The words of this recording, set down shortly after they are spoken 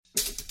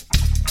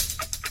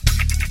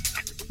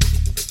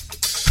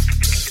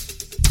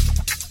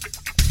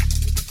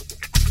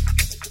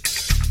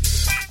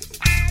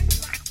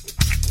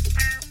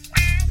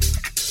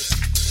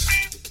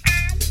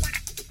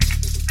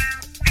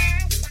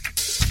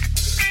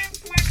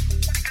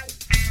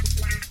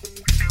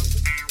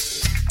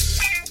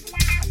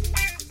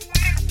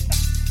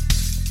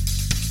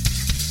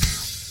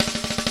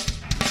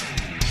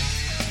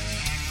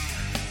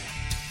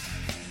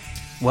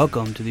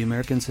Welcome to the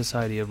American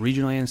Society of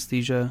Regional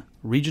Anesthesia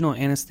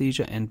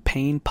and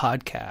Pain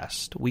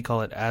podcast. We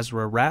call it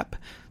ASRA Wrap.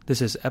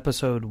 This is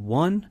episode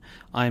 1.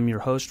 I am your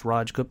host,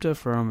 Raj Gupta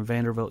from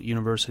Vanderbilt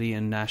University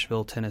in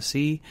Nashville,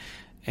 Tennessee.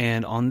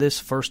 And on this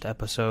first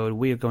episode,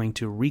 we are going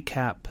to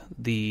recap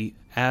the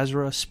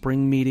ASRA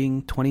Spring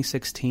Meeting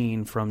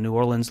 2016 from New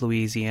Orleans,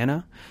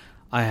 Louisiana.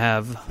 I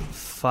have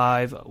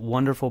 5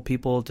 wonderful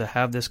people to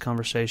have this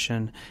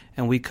conversation,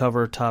 and we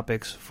cover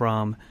topics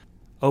from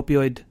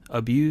opioid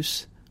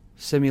abuse,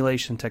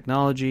 simulation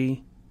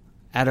technology,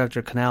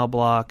 adductor canal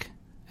block,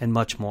 and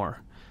much more.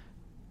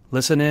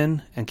 Listen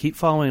in and keep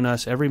following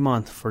us every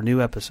month for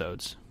new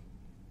episodes.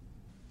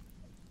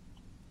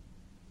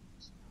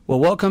 Well,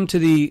 welcome to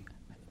the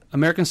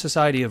American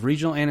Society of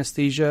Regional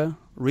Anesthesia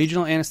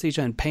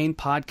and Pain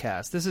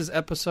podcast. This is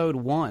episode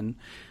 1.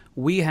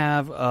 We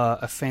have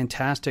a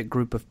fantastic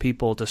group of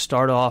people to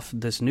start off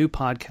this new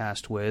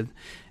podcast with,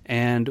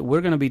 and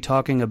we're going to be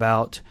talking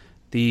about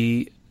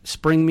the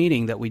spring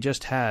meeting that we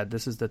just had.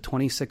 This is the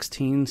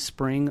 2016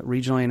 spring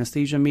regional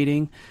anesthesia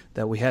meeting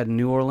that we had in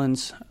New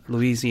Orleans,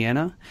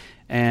 Louisiana.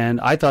 And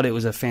I thought it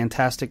was a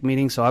fantastic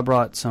meeting, so I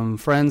brought some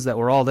friends that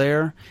were all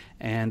there.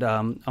 And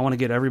I want to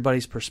get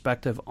everybody's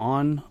perspective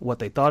on what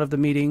they thought of the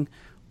meeting,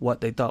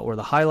 what they thought were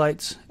the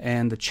highlights,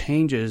 and the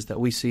changes that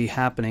we see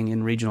happening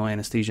in regional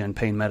anesthesia and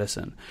pain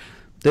medicine.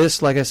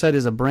 This, like I said,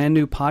 is a brand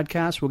new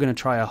podcast. We're going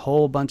to try a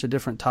whole bunch of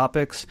different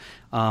topics,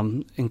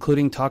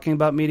 including talking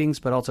about meetings,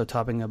 but also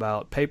talking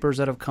about papers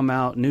that have come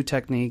out, new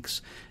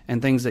techniques, and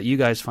things that you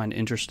guys find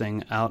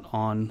interesting out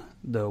on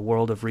the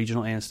world of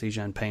regional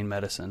anesthesia and pain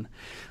medicine.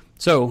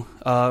 So,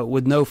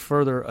 with no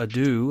further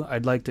ado,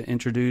 I'd like to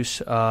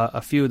introduce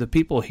a few of the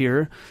people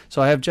here.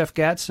 So I have Jeff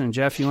Gadsden.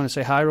 Jeff, you want to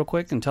say hi real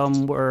quick and tell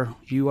them where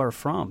you are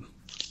from?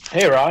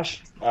 Hey,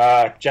 Raj.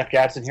 Jeff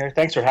Gadsden here.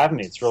 Thanks for having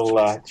me. It's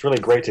really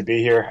great to be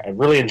here. I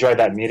really enjoyed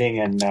that meeting,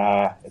 and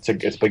it's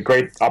a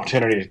great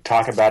opportunity to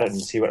talk about it and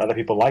see what other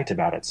people liked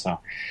about it. So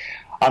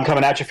I'm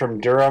coming at you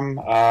from Durham,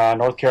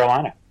 North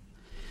Carolina.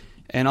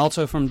 And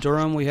also from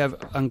Durham, we have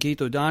Ankit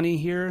Udani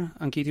here.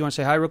 Ankit, you want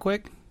to say hi real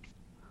quick?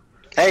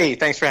 Hey,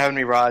 thanks for having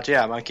me, Raj.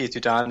 Yeah, I'm Ankit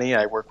Udani.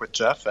 I work with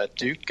Jeff at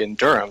Duke in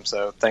Durham,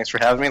 so thanks for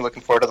having me.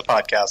 Looking forward to the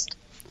podcast.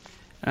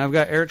 And I've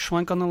got Eric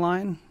Schwenk on the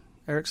line.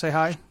 Eric, say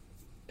hi.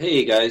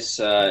 Hey guys,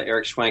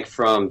 Eric Schwenk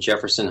from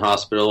Jefferson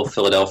Hospital,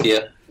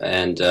 Philadelphia,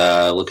 and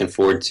looking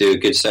forward to a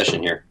good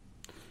session here.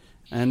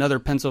 Another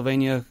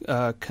Pennsylvania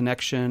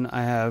connection.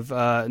 I have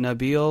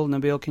Nabil.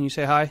 Nabil, can you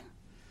say hi?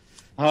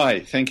 Hi,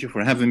 thank you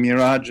for having me,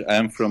 Raj. I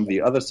am from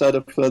the other side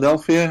of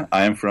Philadelphia.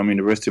 I am from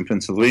University of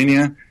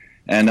Pennsylvania,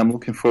 and I'm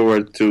looking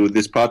forward to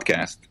this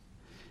podcast.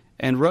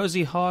 And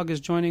Rosie Hogg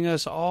is joining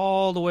us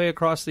all the way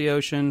across the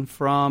ocean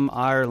from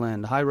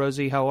Ireland. Hi,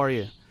 Rosie. How are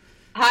you?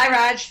 Hi,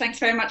 Raj. Thanks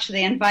very much for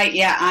the invite.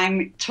 Yeah,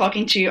 I'm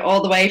talking to you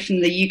all the way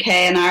from the UK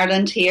and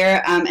Ireland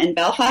here in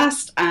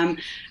Belfast, and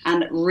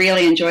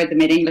really enjoyed the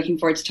meeting. Looking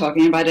forward to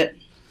talking about it.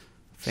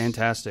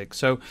 Fantastic.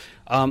 So,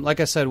 like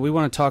I said, we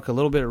want to talk a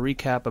little bit of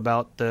recap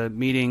about the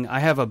meeting. I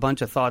have a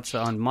bunch of thoughts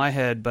on my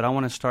head, but I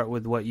want to start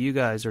with what you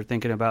guys are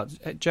thinking about.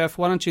 Jeff,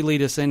 why don't you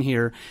lead us in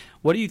here?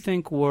 What do you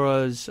think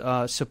was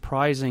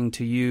surprising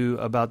to you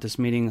about this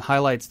meeting,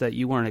 highlights that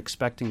you weren't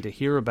expecting to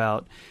hear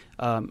about,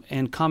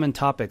 and common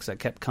topics that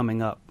kept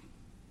coming up?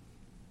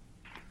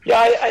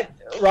 Yeah,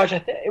 Raj,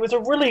 it was a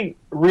really,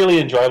 really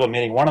enjoyable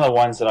meeting. One of the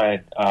ones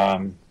that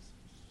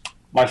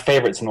my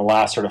favorites in the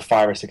last sort of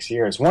 5 or 6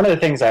 years. One of the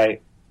things I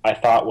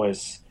thought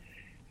was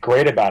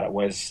great about it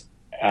was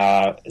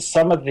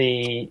some of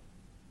the,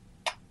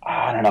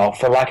 I don't know,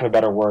 for lack of a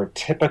better word,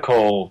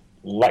 typical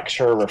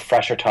lecture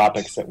refresher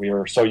topics that we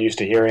were so used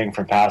to hearing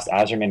from past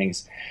ASRA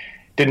meetings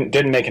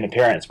didn't make an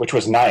appearance, which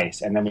was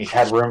nice. And then we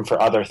had room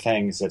for other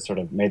things that sort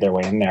of made their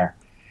way in there.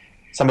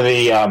 Some of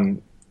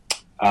the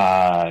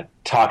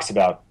talks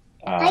about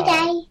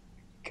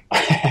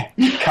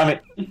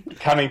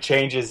coming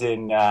changes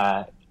in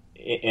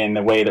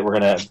the way that we're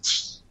going to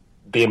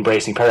be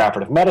embracing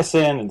perioperative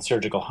medicine and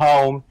surgical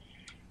home.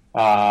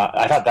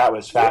 I thought that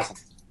was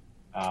fascinating.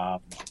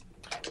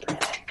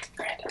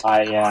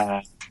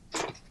 I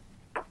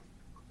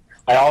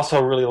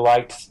also really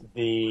liked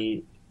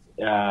the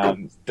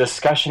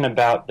discussion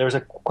about, there was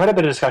quite a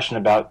bit of discussion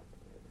about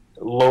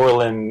lower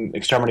limb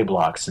extremity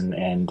blocks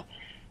and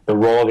the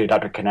role of the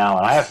adductor canal.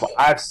 And I have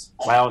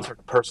my own sort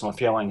of personal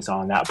feelings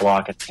on that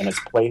block and its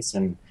place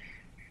in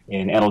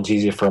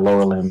analgesia for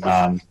lower limb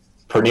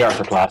for knee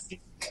arthroplasty.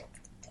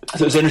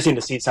 So it was interesting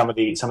to see some of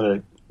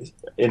the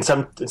in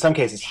some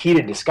cases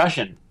heated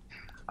discussion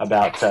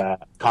about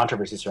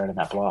controversies surrounding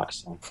that block.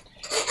 So.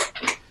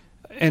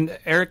 And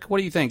Eric, what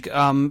do you think?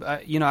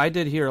 I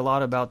did hear a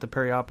lot about the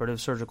perioperative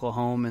surgical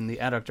home and the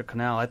adductor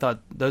canal. I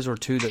thought those were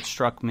two that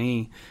struck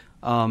me.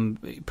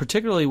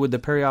 Particularly with the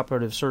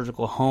perioperative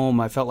surgical home,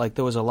 I felt like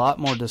there was a lot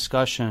more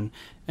discussion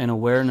and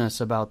awareness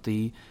about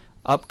the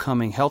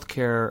upcoming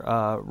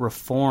healthcare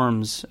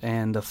reforms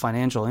and the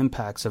financial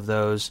impacts of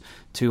those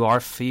to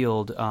our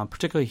field,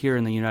 particularly here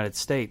in the United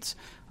States.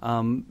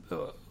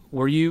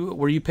 Were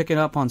you picking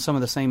up on some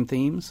of the same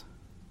themes?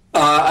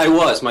 I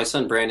was. My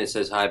son Brandon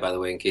says hi, by the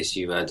way, in case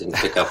you didn't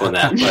pick up on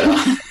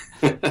that.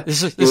 But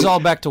This is all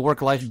back to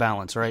work-life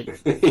balance, right?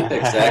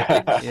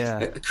 exactly. Yeah.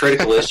 A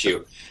critical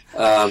issue.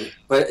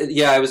 But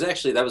yeah,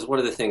 that was one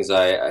of the things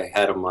I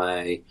had on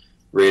my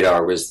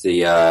radar was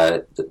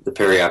the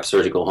peri-op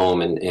surgical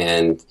home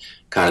and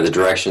kind of the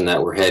direction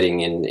that we're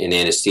heading in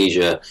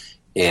anesthesia,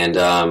 and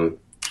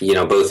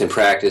both in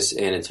practice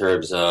and in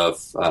terms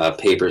of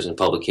papers and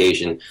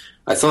publication.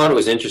 I thought it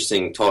was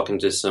interesting talking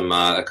to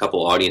a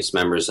couple audience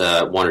members,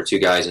 one or two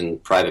guys in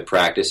private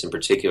practice in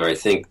particular. I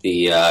think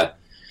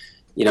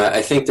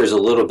I think there's a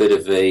little bit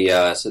of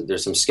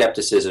there's some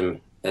skepticism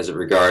as it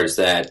regards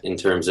that in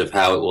terms of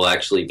how it will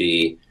actually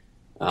be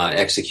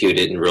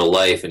executed in real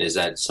life, and is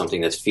that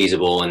something that's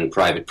feasible in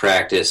private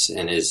practice,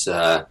 and is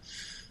that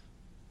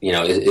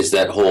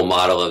whole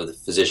model of the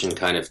physician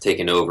kind of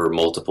taking over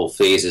multiple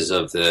phases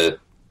of the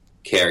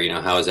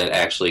care? How is that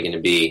actually going to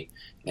be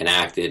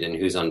enacted, and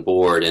who's on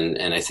board?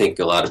 And I think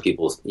a lot of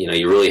people,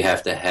 you really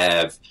have to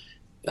have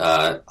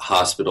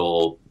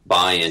hospital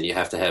buy-in. You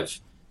have to have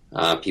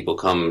people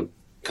come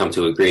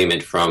to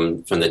agreement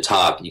from the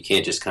top. You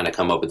can't just kind of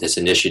come up with this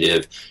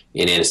initiative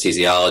in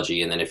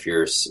anesthesiology, and then if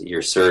your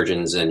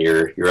surgeons and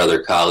your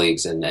other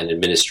colleagues and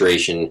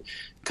administration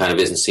kind of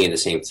isn't seeing the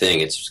same thing,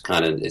 it's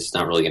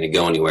not really going to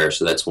go anywhere.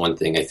 So that's one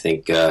thing I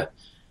think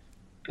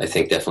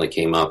definitely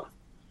came up.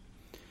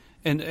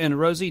 And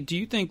Rosie, do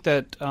you think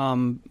that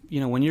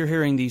when you're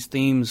hearing these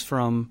themes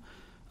from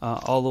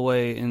all the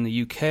way in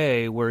the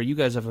UK, where you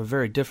guys have a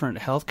very different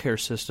healthcare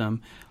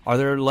system, are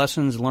there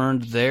lessons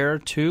learned there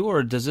too,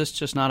 or does this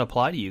just not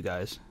apply to you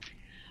guys?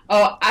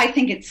 Oh, I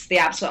think it's the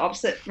absolute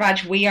opposite,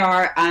 Raj. We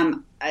are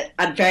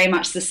at very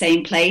much the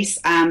same place.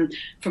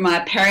 From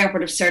a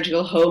perioperative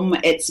surgical home,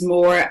 it's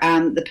more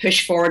the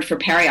push forward for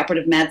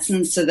perioperative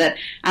medicine, so that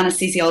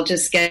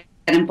anesthesiologists get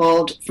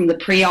involved from the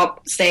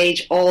pre-op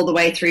stage all the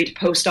way through to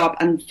post-op,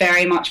 and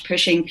very much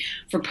pushing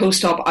for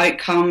post-op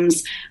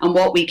outcomes and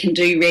what we can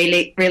do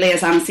really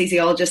as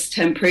anesthesiologists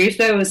to improve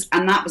those.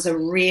 And that was a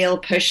real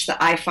push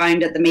that I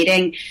found at the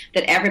meeting,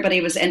 that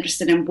everybody was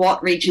interested in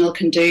what regional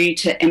can do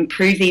to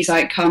improve these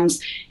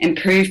outcomes,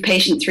 improve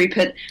patient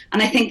throughput.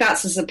 And I think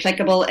that's as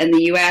applicable in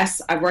the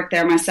US. I've worked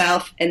there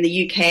myself, in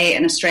the UK,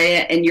 in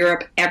Australia, in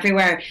Europe,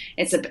 everywhere.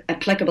 It's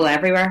applicable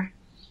everywhere.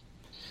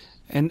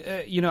 And,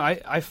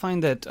 I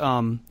find that,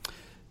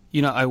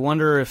 I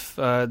wonder if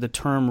the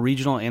term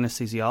regional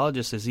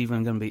anesthesiologist is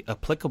even going to be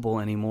applicable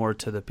anymore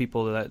to the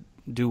people that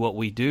do what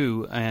we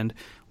do. And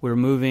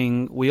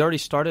we already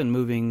started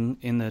moving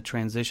in the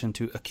transition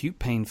to acute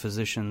pain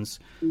physicians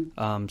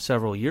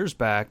several years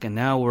back, and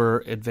now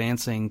we're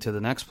advancing to the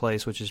next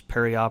place, which is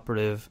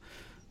perioperative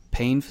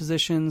pain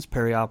physicians,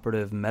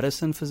 perioperative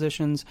medicine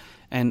physicians.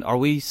 And are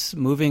we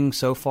moving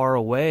so far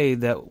away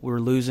that we're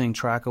losing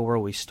track of where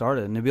we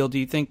started? Nabil, do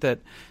you think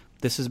that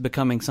this is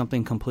becoming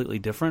something completely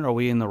different? Are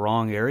we in the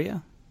wrong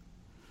area?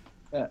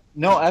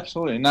 No,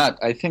 absolutely not.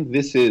 I think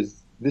this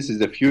is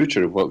the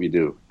future of what we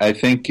do. I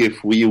think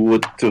if we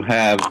would to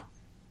have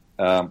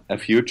a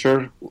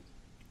future,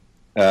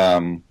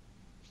 this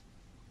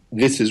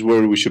is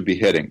where we should be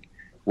heading.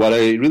 What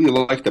I really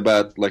liked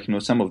about,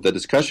 some of the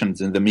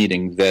discussions in the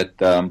meeting, that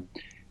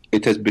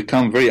it has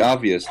become very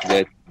obvious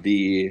that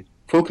the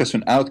focus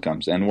on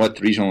outcomes and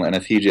what regional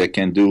anesthesia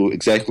can do,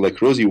 exactly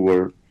like Rosie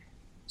were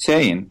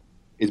saying,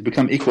 is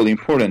become equally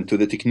important to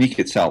the technique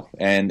itself.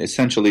 And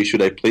essentially,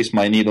 should I place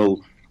my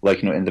needle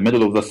in the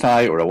middle of the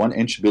thigh, or 1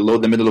 inch below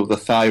the middle of the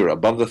thigh, or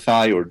above the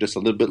thigh, or just a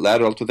little bit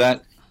lateral to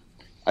that?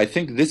 I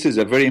think this is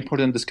a very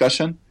important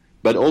discussion.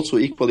 But also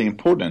equally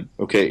important,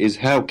 is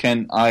how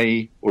can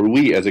I or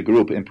we as a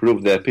group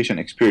improve the patient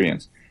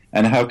experience?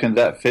 And how can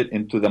that fit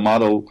into the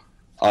model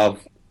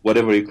of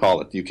whatever you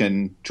call it? You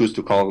can choose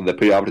to call it the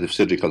perioperative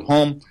surgical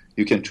home.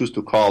 You can choose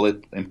to call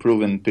it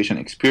improving patient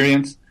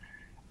experience.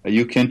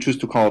 You can choose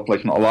to call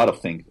it a lot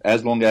of things,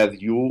 as long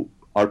as you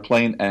are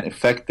playing an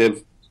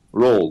effective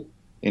role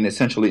in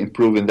essentially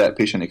improving that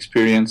patient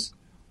experience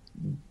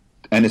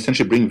and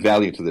essentially bring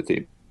value to the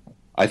table.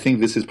 I think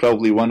this is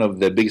probably one of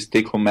the biggest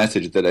take-home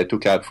messages that I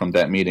took out from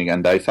that meeting,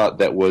 and I thought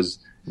that was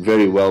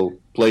very well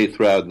played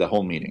throughout the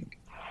whole meeting.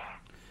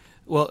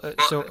 Well,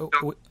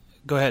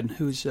 go ahead.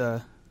 Who's?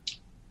 Sorry,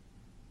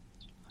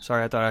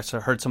 I thought I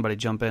heard somebody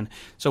jump in.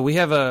 So we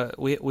have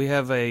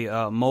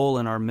a mole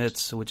in our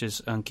midst, which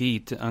is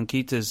Ankit.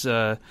 Ankit is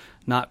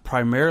not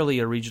primarily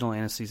a regional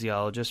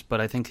anesthesiologist,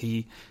 but I think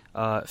he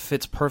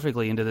fits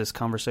perfectly into this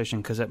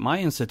conversation, because at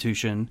my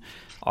institution,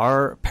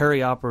 our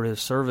perioperative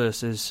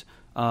service is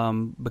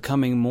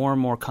becoming more and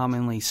more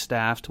commonly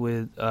staffed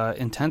with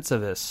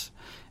intensivists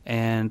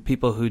and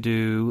people who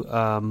do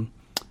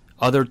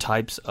other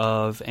types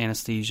of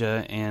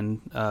anesthesia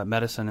and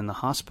medicine in the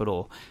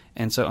hospital.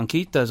 And so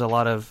Ankit does a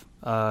lot of,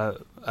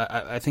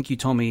 I think you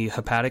told me,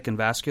 hepatic and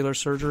vascular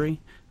surgery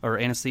or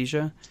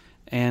anesthesia.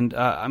 And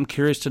I'm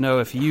curious to know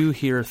if you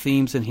hear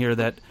themes in here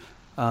that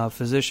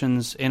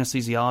physicians,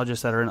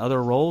 anesthesiologists that are in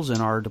other roles in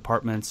our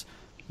departments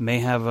may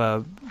have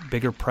a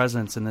bigger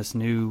presence in this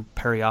new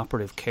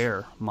perioperative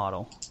care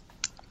model.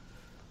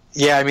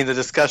 Yeah, I mean, the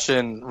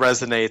discussion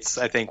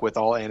resonates, I think, with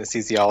all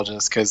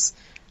anesthesiologists because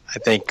I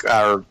think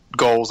our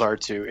goals are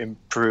to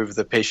improve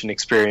the patient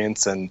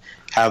experience and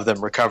have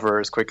them recover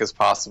as quick as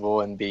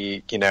possible and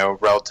be,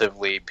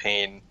 relatively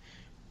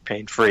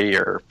pain-free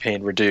or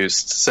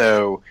pain-reduced.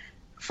 So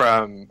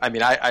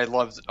I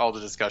loved all the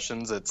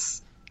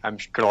discussions. I'm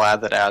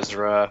glad that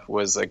ASRA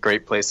was a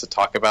great place to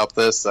talk about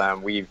this.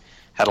 We've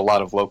had a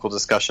lot of local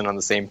discussion on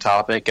the same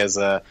topic as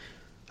a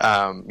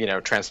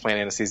transplant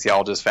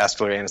anesthesiologist,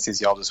 vascular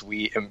anesthesiologist.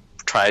 We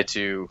try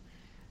to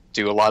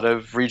do a lot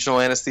of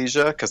regional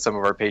anesthesia because some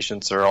of our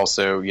patients are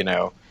also,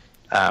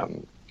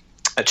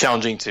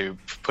 challenging to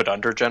put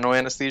under general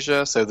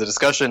anesthesia. So the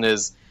discussion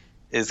is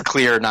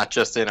clear not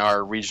just in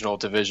our regional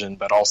division,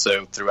 but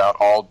also throughout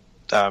all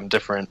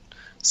different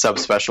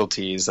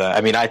subspecialties.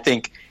 I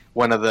think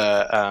one of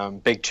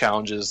the big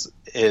challenges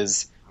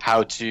is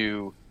how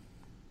to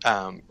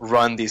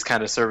run these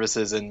kind of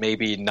services in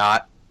maybe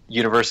not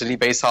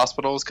university-based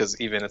hospitals,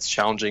 because even it's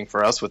challenging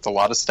for us with a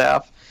lot of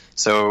staff.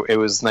 So it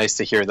was nice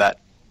to hear that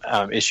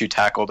issue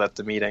tackled at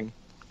the meeting.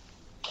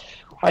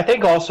 I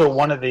think also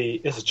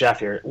this is Jeff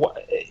here,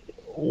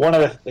 one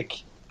of the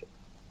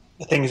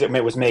things that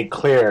was made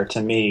clear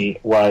to me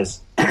was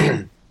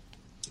the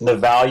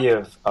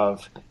value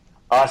of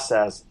us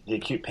as the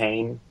acute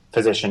pain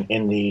physician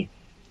in the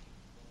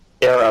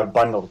era of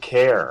bundled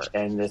care,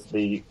 and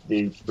the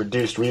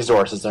reduced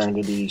resources that are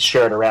going to be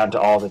shared around to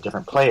all the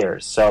different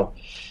players. So,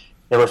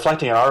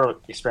 reflecting on our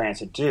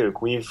experience at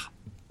Duke, we've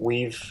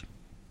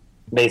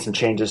made some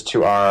changes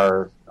to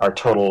our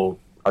total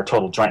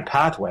joint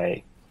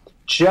pathway,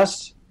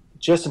 just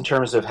in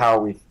terms of how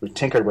we've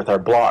tinkered with our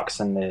blocks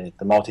and the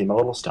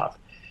multimodal stuff,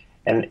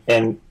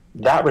 and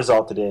that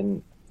resulted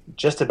in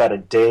just about a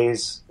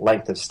day's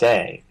length of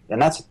stay,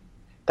 and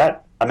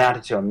that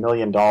amounted to $1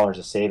 million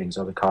of savings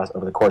over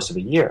the course of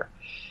a year,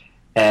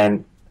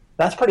 and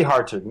that's pretty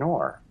hard to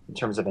ignore in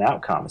terms of an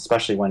outcome,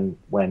 especially when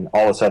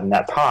all of a sudden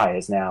that pie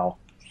is now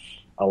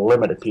a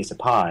limited piece of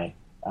pie.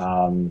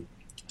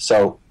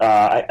 So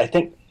I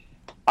think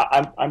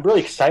I'm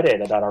really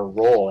excited about our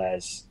role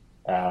as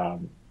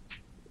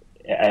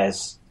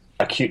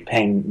acute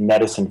pain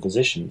medicine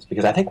physicians,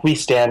 because I think we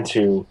stand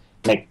to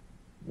make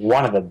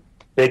one of the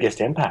biggest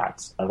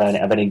impacts of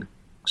any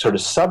sort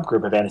of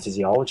subgroup of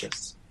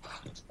anesthesiologists.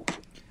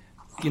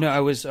 I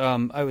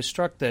was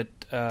struck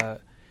that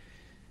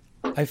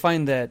I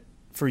find that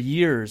for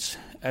years,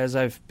 as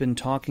I've been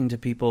talking to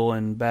people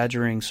and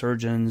badgering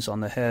surgeons on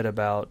the head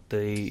about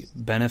the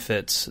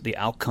benefits, the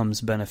outcomes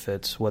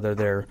benefits, whether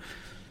they're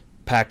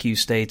PACU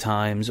stay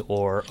times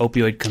or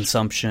opioid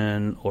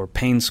consumption or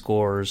pain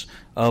scores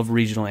of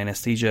regional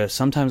anesthesia,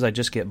 sometimes I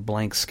just get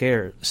blank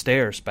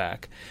stares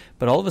back.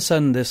 But all of a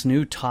sudden, this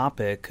new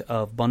topic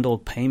of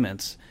bundled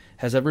payments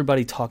has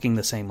everybody talking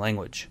the same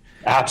language.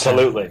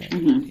 Absolutely.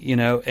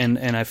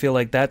 And I feel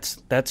like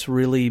that's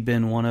really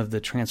been one of the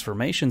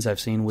transformations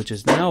I've seen, which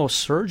is now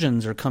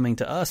surgeons are coming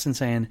to us and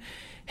saying,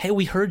 hey,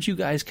 we heard you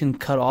guys can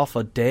cut off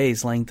a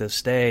day's length of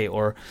stay,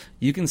 or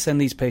you can send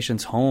these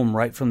patients home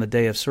right from the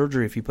day of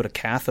surgery if you put a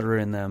catheter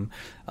in them.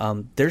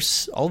 They're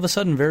all of a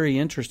sudden very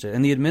interested.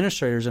 And the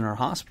administrators in our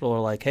hospital are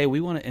like, hey, we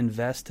want to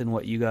invest in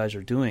what you guys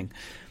are doing.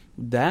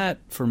 That,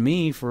 for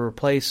me, for a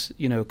place,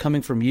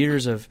 coming from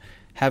years of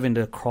having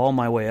to crawl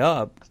my way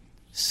up,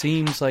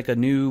 seems like a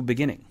new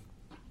beginning.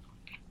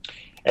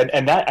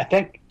 And that, I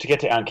think, to get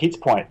to Ankit's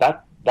point,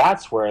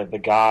 that's where the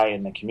guy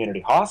in the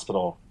community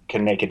hospital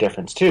can make a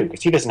difference too,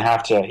 because he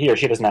or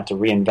she doesn't have to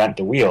reinvent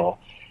the wheel.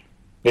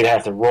 They'd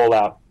have to roll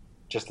out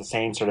just the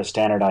same sort of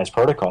standardized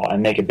protocol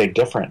and make a big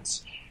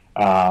difference.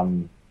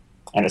 And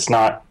it's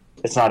not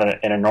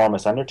an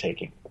enormous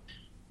undertaking.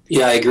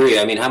 Yeah, I agree.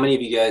 I mean, how many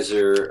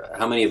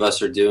of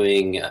us are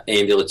doing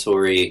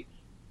ambulatory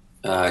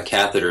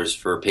catheters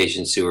for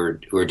patients who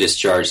are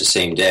discharged the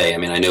same day? I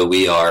mean, I know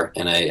we are,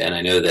 and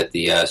I know that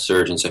the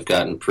surgeons have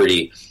gotten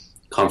pretty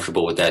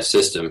comfortable with that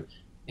system.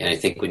 And I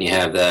think when you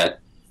have that,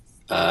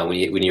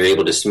 when you're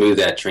able to smooth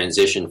that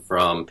transition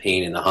from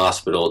pain in the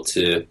hospital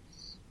to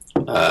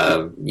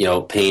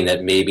pain that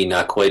maybe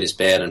not quite as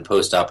bad on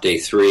post-op day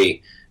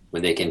 3,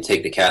 when they can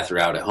take the catheter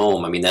out at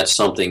home, I mean, that's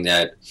something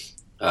that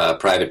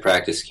private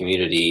practice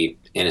community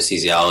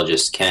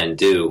anesthesiologists can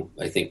do,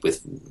 I think,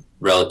 with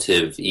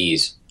relative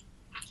ease.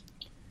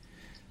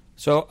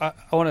 So I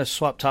want to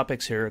swap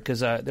topics here, because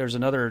there's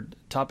another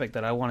topic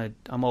that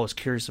I'm always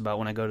curious about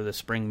when I go to the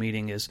spring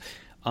meeting is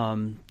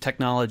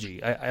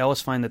technology. I always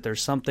find that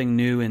there's something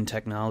new in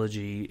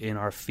technology in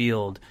our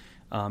field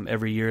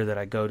every year that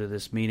I go to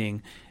this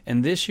meeting.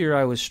 And this year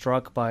I was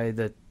struck by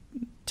the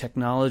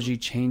technology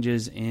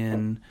changes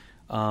in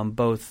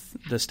both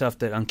the stuff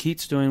that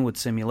Ankit's doing with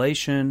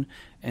simulation,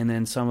 and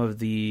then some of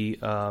the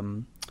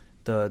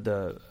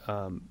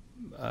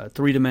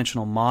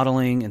three-dimensional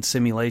modeling and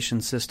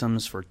simulation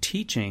systems for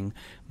teaching,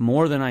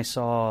 more than I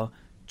saw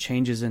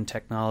changes in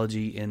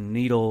technology in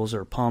needles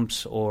or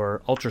pumps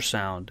or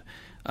ultrasound.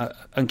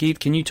 Ankit,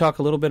 can you talk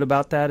a little bit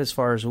about that as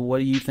far as what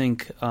do you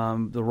think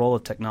the role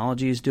of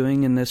technology is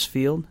doing in this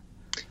field?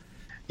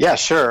 Yeah,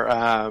 sure.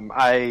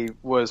 I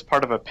was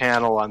part of a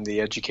panel on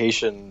the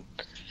education,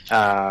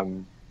 niche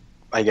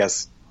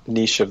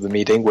of the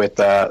meeting with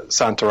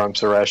Santaram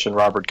Suresh and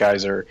Robert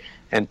Geiser,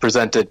 and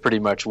presented pretty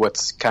much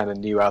what's kind of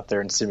new out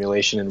there in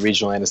simulation and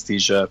regional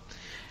anesthesia.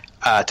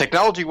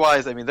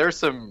 Technology-wise, I mean, there's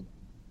some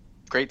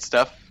great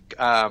stuff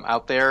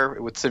out there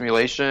with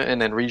simulation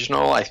and then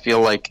regional. I feel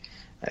like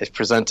I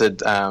presented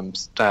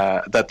that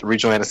the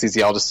regional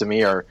anesthesiologists to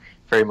me are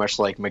very much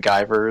like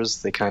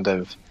MacGyvers. They kind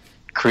of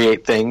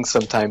create things,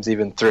 sometimes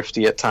even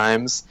thrifty at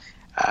times.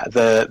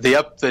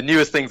 The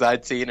newest things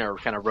I'd seen are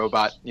kind of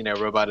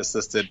robot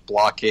assisted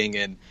blocking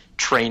and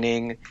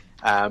training.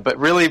 But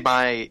really,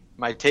 my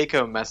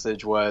take-home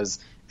message was,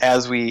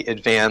 as we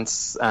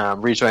advance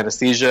regional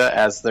anesthesia,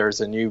 as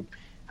there's a new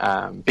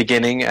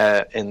beginning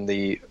in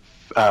the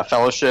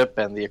fellowship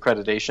and the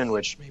accreditation,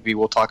 which maybe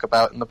we'll talk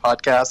about in the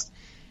podcast,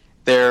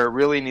 there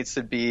really needs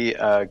to be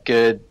a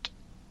good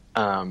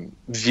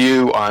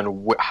view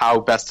on how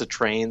best to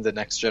train the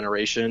next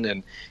generation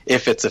and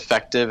if it's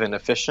effective and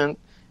efficient.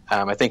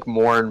 I think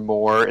more and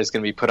more is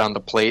going to be put on the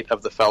plate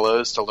of the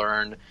fellows to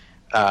learn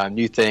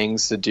new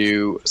things, to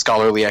do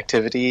scholarly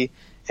activity.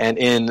 And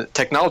in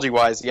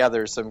technology-wise, yeah,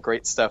 there's some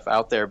great stuff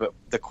out there, but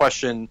the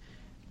question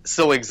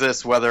still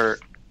exists whether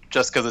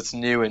just because it's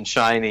new and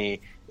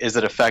shiny, is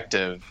it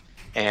effective?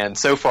 And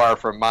so far,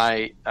 from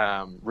my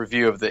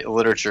review of the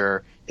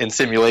literature in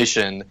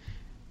simulation,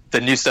 the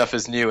new stuff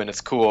is new and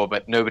it's cool,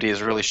 but nobody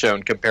has really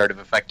shown comparative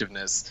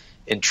effectiveness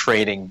in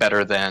training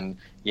better than,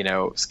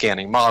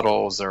 scanning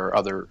models or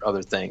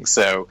other things.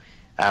 So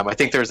I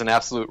think there's an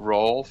absolute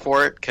role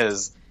for it,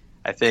 because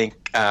I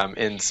think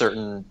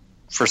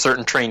for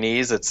certain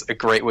trainees, it's a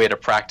great way to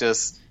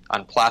practice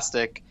on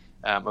plastic,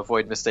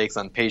 avoid mistakes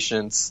on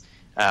patients,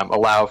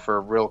 allow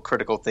for real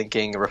critical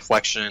thinking,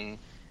 reflection,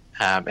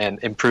 and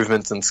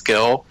improvements in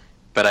skill.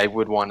 But I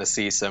would want to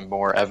see some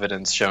more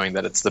evidence showing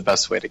that it's the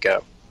best way to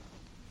go.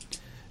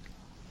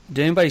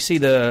 Did anybody see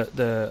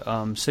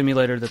the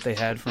simulator that they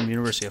had from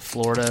University of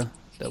Florida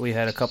that we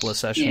had a couple of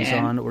sessions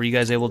on? Were you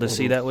guys able to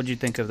see that? What did you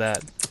think of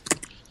that?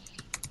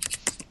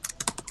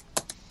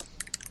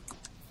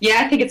 Yeah,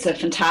 I think it's a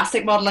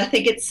fantastic model. I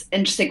think it's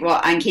interesting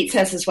what Ankit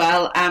says as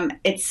well.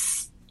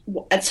 It's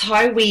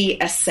how we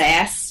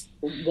assess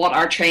what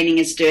our training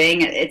is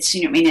doing. It's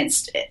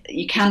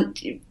you can't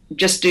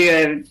just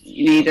do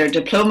either a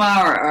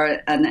diploma or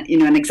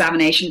an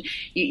examination.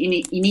 You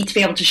need to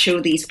be able to show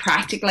these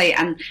practically,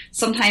 and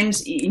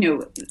sometimes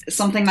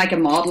something like a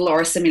model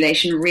or a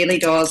simulation really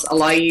does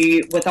allow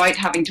you, without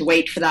having to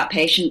wait for that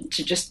patient,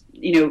 to just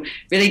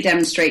really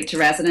demonstrate to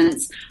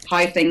residents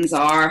how things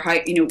are, how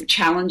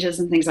challenges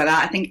and things like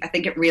that. I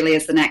think it really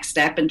is the next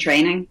step in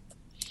training.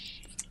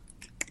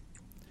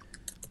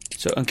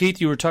 So, Ankit,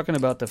 you were talking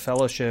about the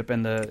fellowship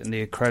and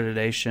the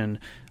accreditation.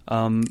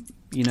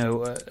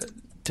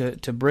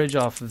 To bridge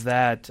off of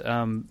that,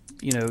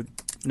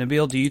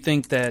 Nabil, do you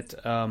think that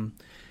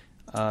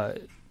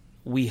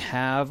we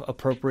have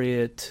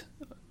appropriate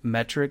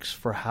metrics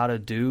for how to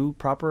do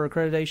proper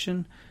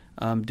accreditation?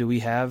 Do we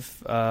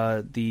have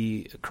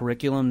the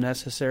curriculum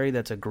necessary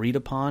that's agreed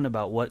upon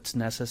about what's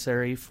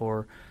necessary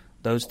for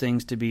those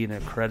things to be an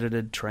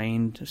accredited,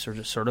 trained, sort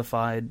of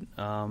certified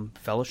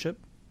fellowship?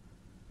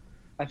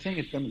 I think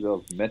in terms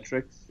of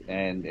metrics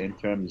and in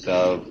terms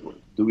of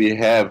do we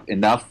have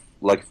enough,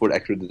 like for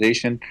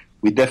accreditation,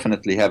 we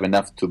definitely have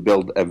enough to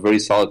build a very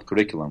solid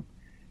curriculum.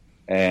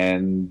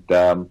 And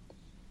I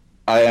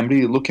am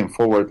really looking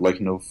forward,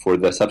 for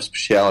the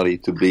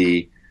subspecialty to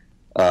be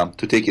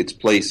to take its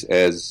place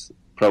as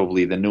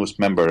probably the newest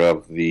member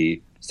of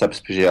the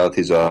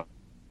subspecialties of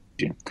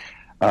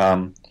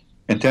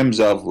in terms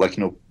of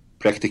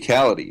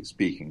practicality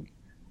speaking.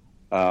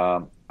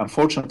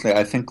 Unfortunately,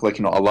 I think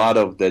a lot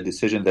of the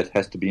decision that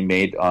has to be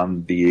made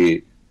on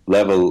the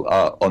level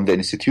on the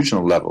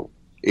institutional level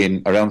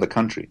around the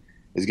country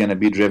is going to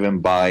be driven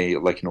by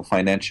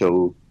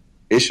financial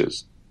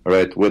issues,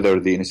 right?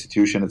 Whether the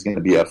institution is going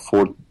to be able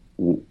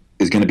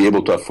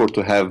to afford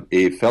to have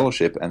a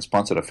fellowship and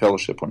sponsor a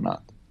fellowship or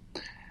not.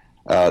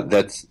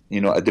 That's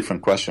a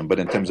different question. But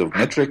in terms of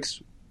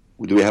metrics,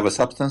 do we have a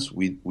substance?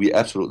 We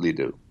absolutely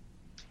do.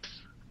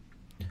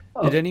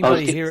 Did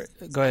anybody hear?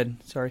 Go ahead.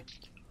 Sorry.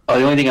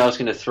 The only thing I was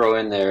going to throw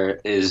in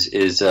there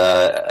is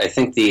I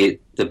think the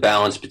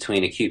balance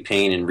between acute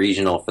pain and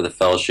regional for the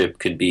fellowship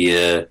could be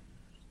a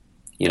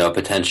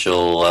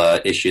potential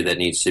issue that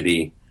needs to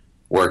be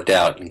worked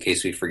out, in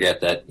case we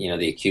forget that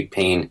the acute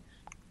pain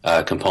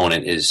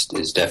component is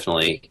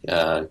definitely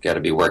got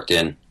to be worked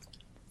in.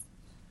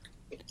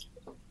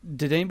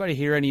 Did anybody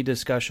hear any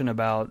discussion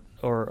about,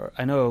 or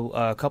I know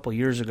a couple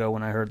years ago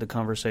when I heard the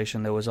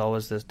conversation, there was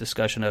always this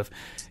discussion of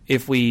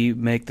if we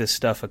make this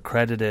stuff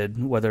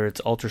accredited, whether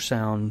it's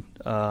ultrasound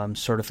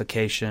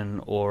certification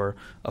or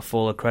a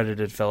full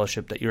accredited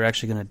fellowship, that you're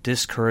actually going to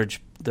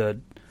discourage the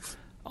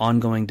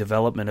ongoing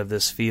development of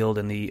this field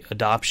and the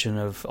adoption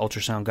of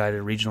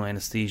ultrasound-guided regional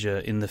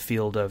anesthesia in the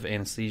field of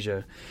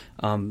anesthesia.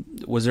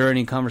 Was there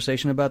any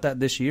conversation about that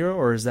this year,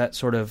 or is that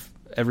sort of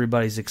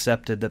everybody's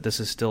accepted that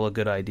this is still a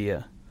good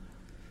idea?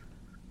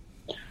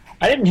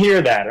 I didn't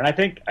hear that, and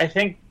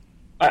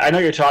I know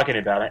you're talking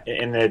about it.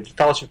 In the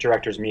fellowship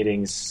directors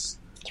meetings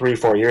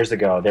 3-4 years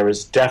ago, there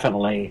was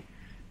definitely,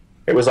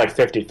 it was like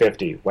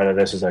 50-50 whether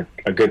this is a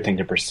good thing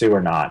to pursue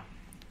or not.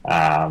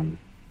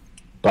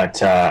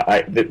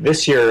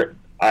 This year,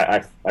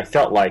 I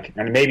felt like,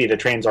 and maybe the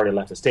train's already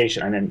left the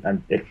station,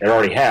 and it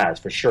already has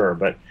for sure,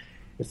 but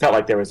it felt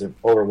like there was an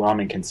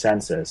overwhelming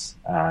consensus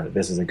that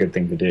this is a good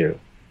thing to do.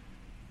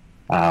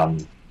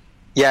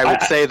 Yeah, I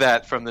would say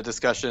that from the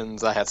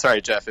discussions I had.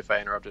 Sorry, Jeff, if I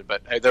interrupted,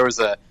 but there was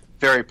a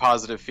very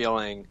positive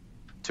feeling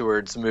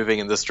towards moving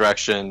in this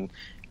direction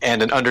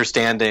and an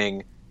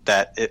understanding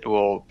that it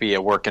will be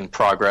a work in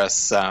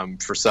progress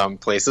for some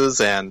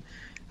places. And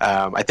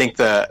I think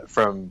that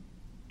from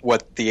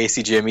what the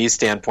ACGME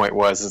standpoint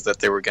is that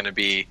they were going to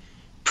be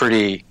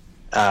pretty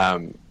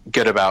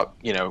good about,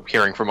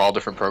 hearing from all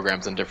different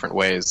programs in different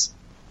ways.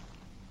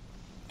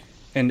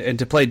 And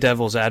to play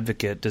devil's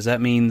advocate, does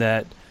that mean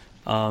that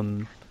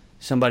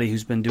somebody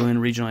who's been doing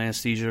regional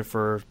anesthesia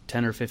for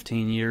 10 or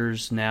 15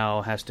 years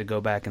now has to go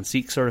back and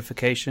seek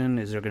certification?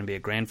 Is there going to be a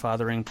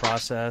grandfathering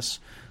process,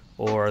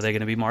 or are they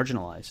going to be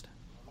marginalized?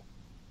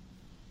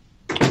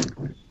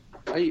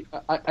 I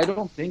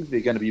don't think they're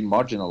going to be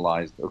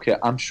marginalized. Okay,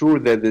 I'm sure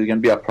that there's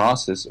going to be a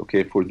process,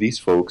 okay, for these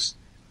folks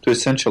to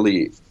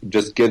essentially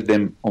just get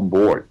them on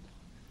board.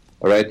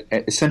 All right,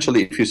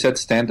 essentially, if you set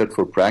standard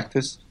for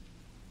practice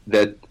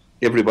that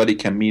everybody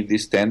can meet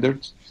these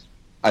standards,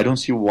 I don't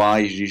see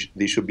why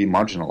they should be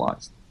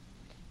marginalized.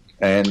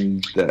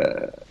 And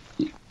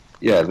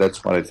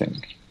that's what I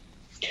think.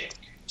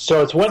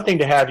 So it's one thing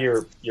to have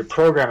your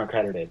program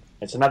accredited.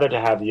 It's another to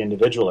have the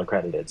individual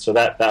accredited. So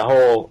that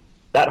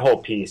whole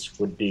piece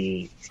would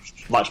be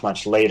much,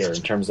 much later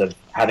in terms of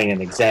having an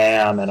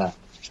exam and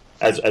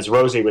as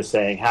Rosie was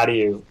saying, how do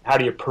you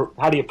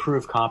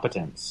prove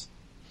competence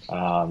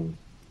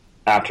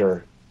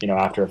after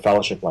a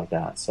fellowship like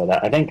that? So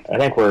that I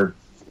think we're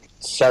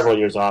several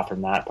years off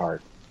from that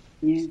part.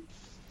 Yeah.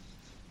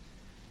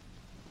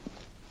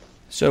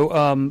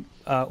 So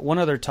one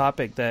other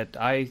topic that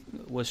I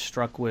was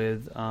struck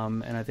with,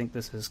 and I think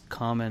this is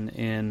common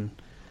in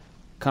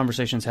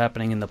conversations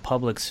happening in the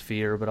public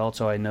sphere, but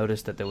also I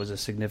noticed that there was a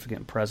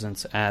significant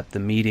presence at the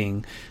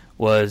meeting,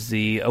 was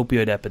the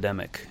opioid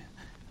epidemic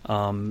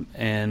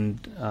and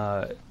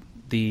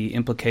the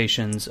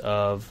implications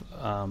of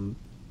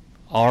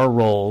our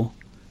role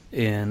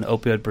in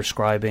opioid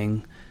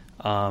prescribing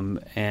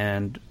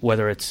and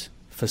whether it's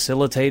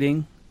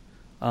facilitating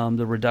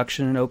the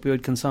reduction in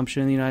opioid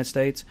consumption in the United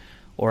States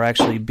or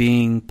actually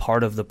being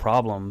part of the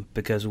problem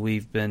because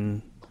we've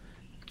been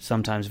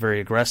sometimes very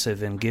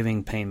aggressive in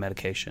giving pain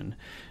medication.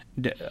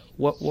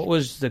 What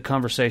was the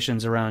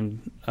conversations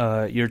around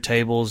your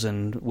tables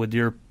and with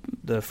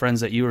the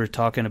friends that you were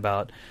talking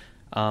about?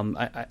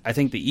 I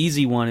think the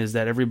easy one is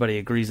that everybody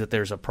agrees that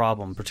there's a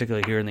problem,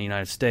 particularly here in the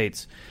United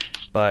States.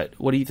 But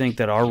what do you think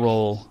that our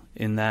role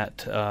in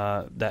that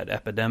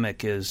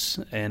epidemic is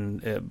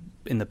in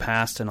the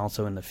past and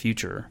also in the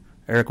future?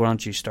 Eric, why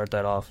don't you start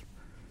that off?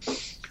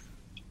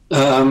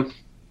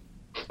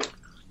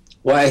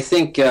 Well, I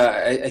think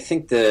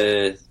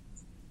the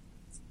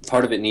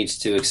part of it needs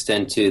to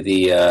extend to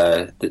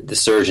the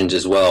surgeons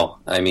as well.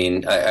 I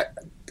mean, I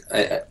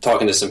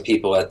talking to some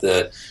people at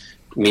the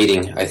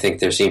meeting, I think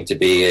there seemed to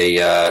be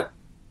a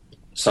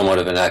somewhat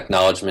of an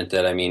acknowledgement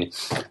that, I mean,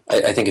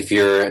 I think if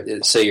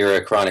you're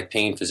a chronic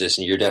pain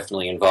physician, you're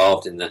definitely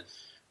involved in the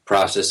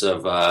process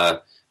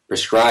of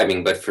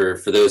prescribing. But for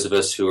those of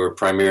us who are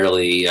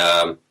primarily,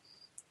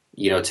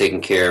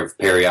 taking care of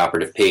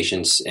perioperative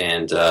patients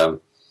and,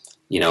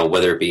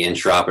 whether it be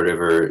intraoperative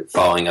or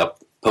following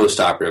up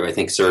postoperative, I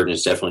think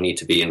surgeons definitely need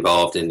to be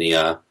involved in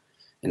the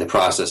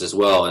process as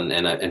well.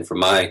 And from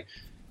my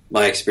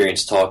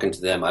experience talking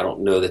to them, I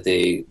don't know that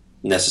they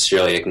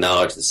necessarily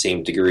acknowledge the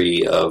same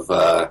degree of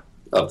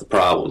the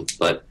problem.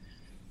 But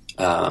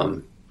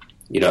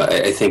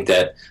I think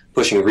that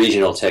pushing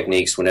regional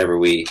techniques whenever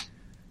we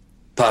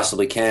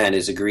possibly can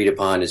is agreed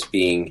upon as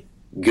being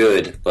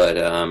good. But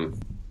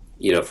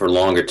for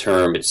longer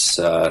term, it's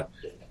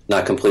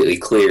not completely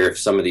clear if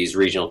some of these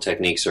regional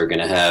techniques are going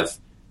to have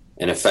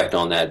an effect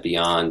on that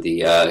beyond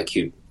the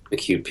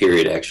acute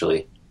period,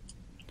 actually.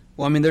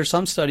 Well, I mean, there's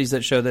some studies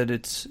that show that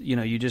it's,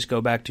 you just go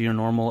back to your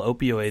normal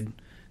opioid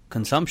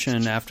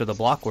consumption after the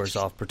block wears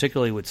off,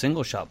 particularly with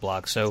single-shot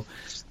blocks. So,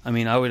 I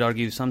mean, I would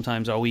argue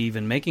sometimes are we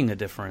even making a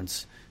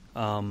difference?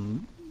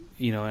 And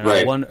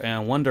right. I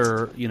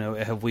wonder,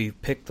 have we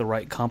picked the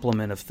right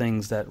complement of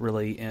things that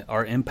really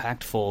are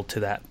impactful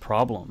to that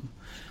problem?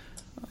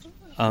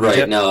 Right,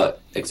 Jeff, no,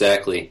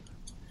 exactly.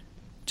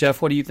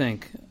 Jeff, what do you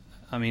think?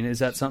 I mean, is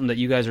that something that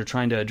you guys are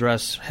trying to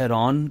address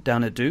head-on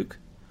down at Duke?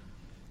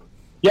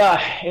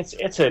 Yeah,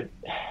 it's a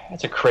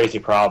crazy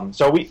problem.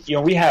 So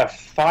we have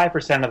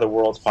 5% of the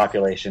world's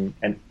population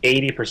and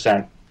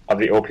 80% of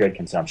the opioid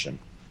consumption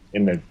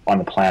on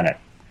the planet.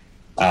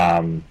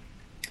 I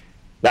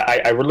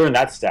learned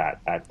that stat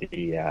at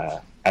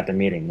the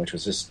meeting, which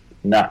was just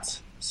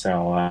nuts.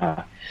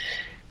 So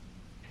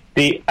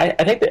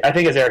I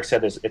think as Eric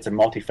said, it's a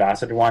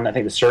multifaceted one. I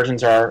think the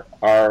surgeons have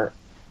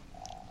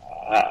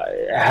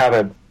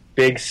a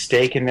big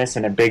stake in this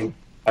and a big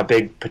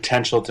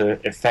potential to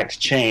affect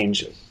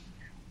change.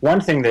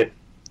 One thing that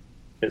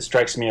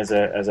strikes me as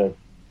a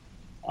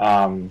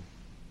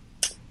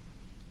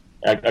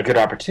good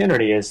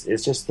opportunity is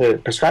just the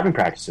prescribing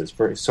practices.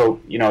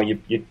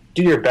 You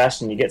do your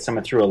best and you get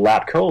someone through a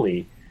lap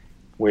chole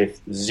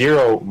with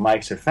 0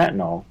 mics of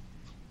fentanyl,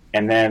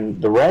 and then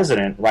the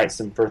resident writes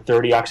them for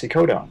 30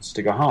 oxycodones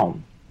to go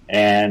home.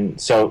 And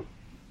so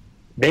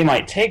they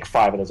might take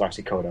 5 of those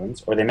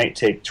oxycodones, or they might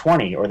take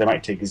 20, or they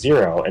might take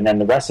 0, and then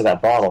the rest of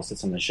that bottle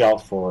sits on the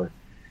shelf for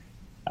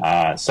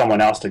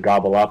someone else to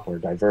gobble up or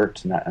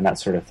divert and that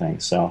sort of thing.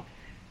 So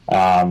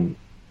I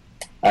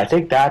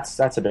think that's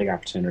a big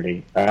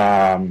opportunity.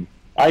 I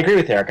agree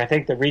with Eric. I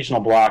think the regional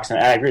blocks, and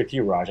I agree with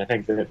you, Raj. I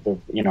think that a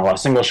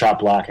single shot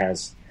block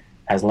has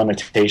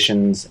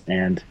limitations,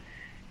 and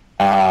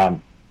I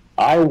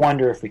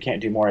wonder if we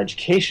can't do more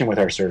education with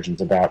our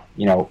surgeons about,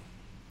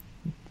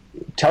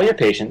 tell your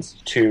patients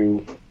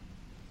to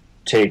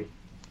take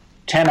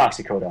 10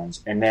 oxycodones,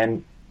 and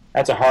then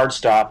that's a hard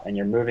stop, and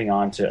you're moving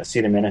on to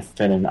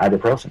acetaminophen and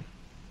ibuprofen.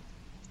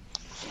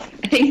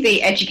 I think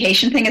the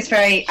education thing is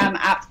very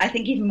apt. I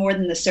think even more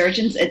than the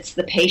surgeons, it's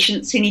the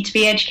patients who need to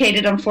be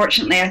educated,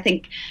 unfortunately. I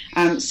think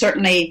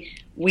certainly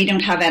we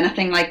don't have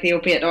anything like the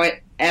opioid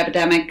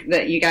epidemic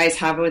that you guys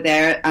have over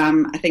there.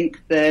 I think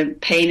the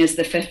pain is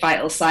the 5th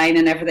vital sign,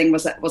 and everything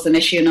was an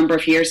issue a number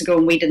of years ago,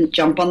 and we didn't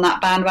jump on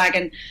that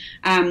bandwagon.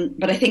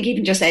 But I think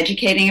even just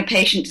educating a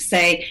patient to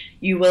say,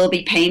 you will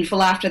be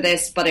painful after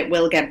this, but it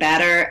will get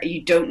better.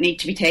 You don't need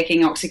to be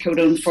taking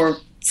oxycodone for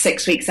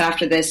 6 weeks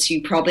after this.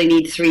 You probably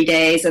need 3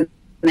 days, and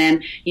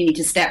then you need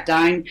to step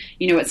down.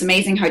 It's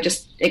amazing how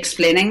just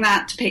explaining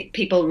that to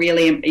people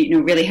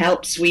really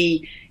helps.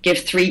 We give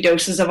 3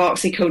 doses of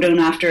oxycodone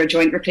after a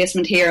joint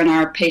replacement here, and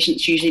our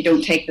patients usually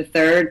don't take the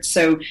 3rd.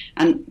 So,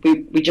 and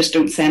we just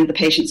don't send the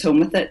patients home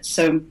with it.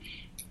 So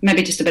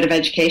maybe just a bit of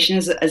education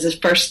as a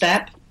first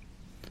step.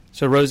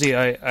 So, Rosie,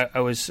 I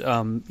was,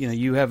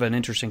 you have an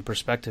interesting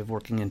perspective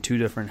working in 2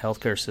 different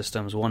healthcare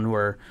systems. One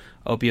where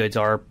opioids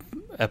are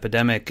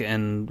epidemic,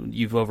 and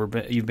you've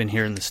been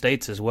here in the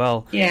States as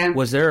well. Yeah.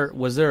 Was there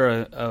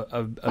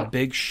a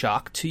big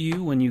shock to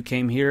you when you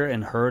came here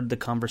and heard the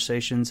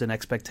conversations and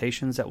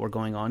expectations that were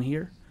going on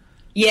here?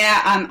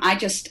 Yeah, I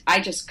just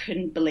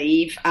couldn't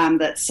believe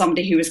that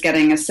somebody who was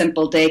getting a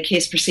simple day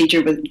case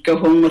procedure would go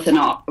home with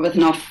enough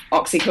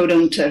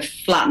oxycodone to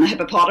flatten a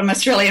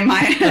hippopotamus. Really, in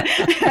my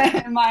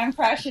in my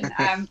impression.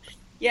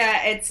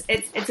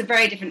 It's a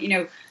very different.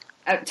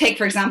 Take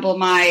for example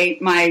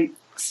my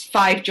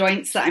 5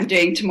 joints that I'm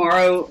doing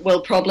tomorrow.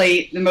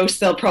 The most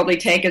they'll probably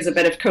take is a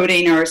bit of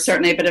codeine, or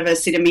certainly a bit of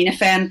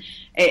acetaminophen.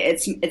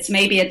 It's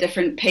maybe a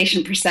different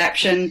patient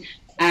perception.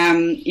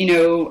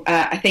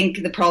 I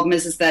think the problem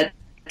is that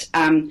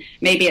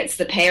maybe it's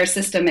the payer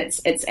system.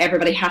 It's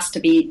everybody has to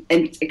be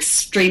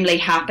extremely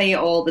happy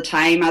all the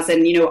time, as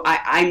in,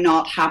 I'm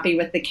not happy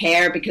with the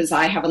care because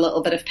I have a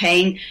little bit of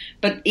pain.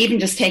 But even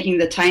just taking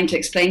the time to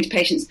explain to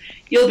patients,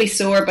 you'll be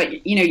sore,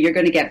 but you're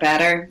going to get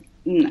better.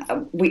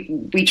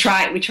 We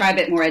try a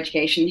bit more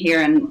education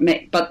here,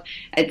 but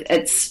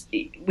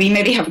we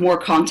maybe have more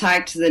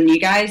contact than you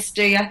guys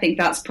do. I think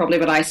that's probably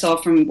what I saw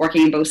from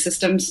working in both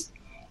systems.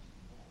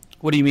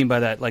 What do you mean by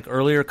that? Like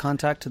earlier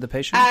contact to the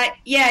patient?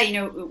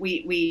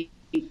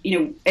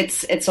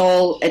 It's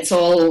all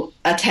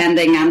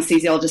attending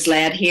anesthesiologist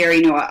led here.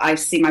 I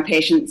see my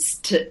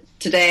patients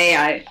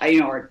today.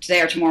 Or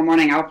today or tomorrow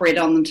morning. I operate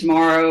on them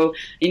tomorrow.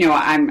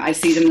 I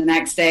see them the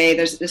next day.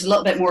 There's a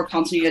little bit more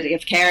continuity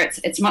of care.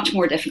 It's much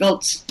more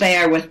difficult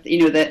there with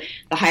the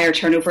higher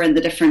turnover in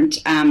the different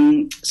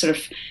sort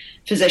of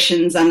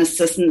physicians and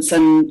assistants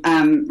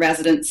and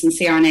residents and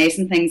CRNAs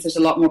and things. There's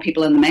a lot more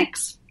people in the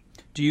mix.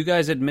 Do you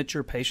guys admit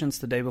your patients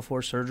the day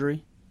before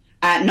surgery?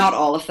 Not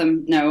all of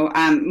them, no.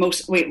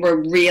 We're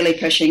really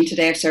pushing to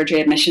day of surgery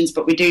admissions,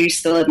 but we do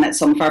still admit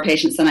some of our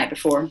patients the night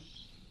before,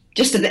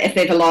 just if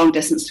they have a long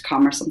distance to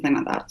come or something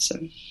like that. So,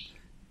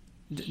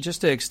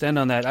 just to extend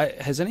on that,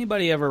 has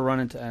anybody ever run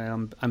into?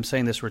 I'm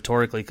saying this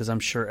rhetorically because I'm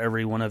sure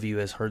every one of you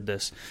has heard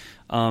this,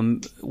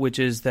 which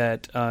is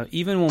that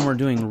even when we're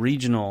doing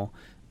regional,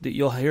 that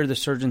you'll hear the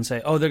surgeon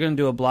say, "Oh, they're going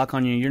to do a block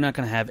on you. You're not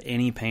going to have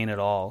any pain at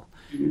all."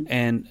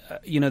 And,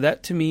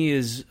 that to me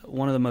is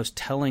one of the most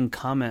telling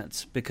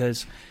comments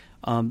because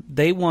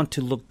they want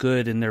to look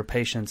good in their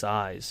patient's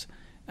eyes,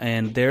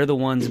 and they're the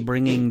ones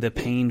bringing the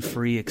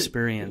pain-free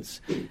experience.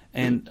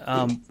 And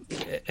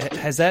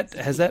has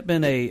that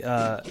been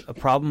a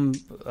problem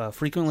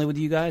frequently with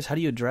you guys? How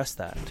do you address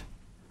that?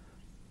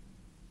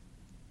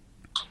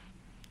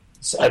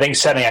 So I think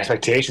setting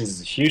expectations is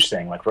a huge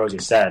thing, like Rosie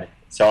said.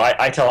 So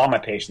I tell all my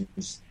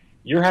patients,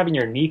 you're having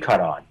your knee cut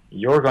on.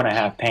 You're going to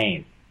have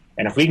pain.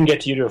 And if we can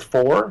get you to a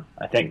 4,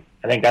 I think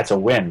that's a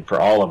win for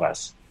all of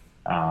us.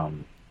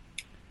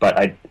 But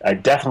I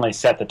definitely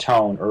set the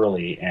tone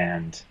early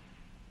and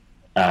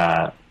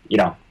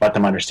let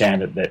them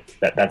understand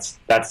that's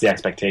the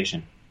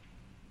expectation.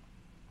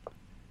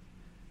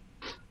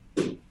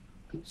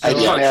 I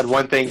just want to add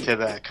one thing to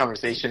the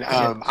conversation.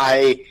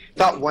 I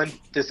thought one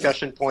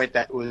discussion point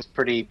that was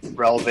pretty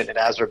relevant and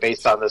ASRA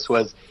based on this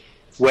was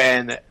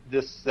when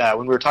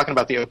we were talking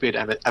about the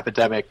opioid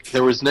epidemic,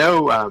 there was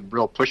no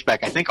real pushback.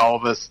 I think all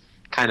of us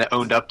kind of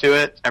owned up to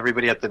it.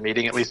 Everybody at the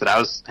meeting, at least that I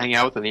was hanging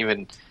out with, and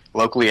even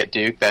locally at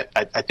Duke, that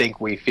I think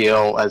we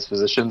feel as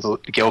physicians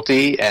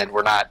guilty, and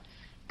we're not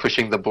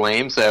pushing the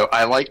blame. So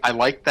I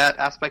like that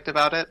aspect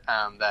about it,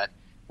 that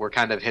we're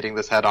kind of hitting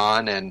this head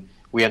on, and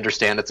we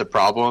understand it's a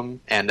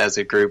problem, and as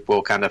a group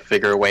we'll kind of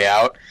figure a way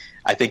out.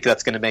 I think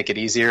that's going to make it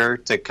easier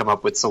to come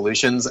up with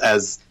solutions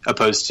as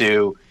opposed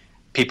to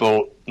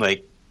people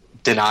like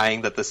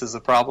denying that this is a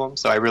problem.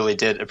 So I really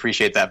did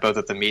appreciate that both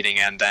at the meeting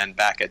and then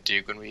back at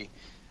Duke when we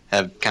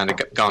have kind of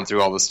gone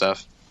through all this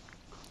stuff.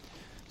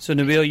 So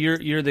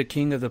Nabil, you're the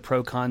king of the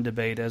pro-con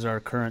debate as our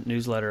current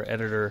newsletter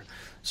editor.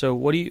 So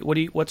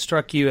what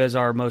struck you as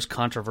our most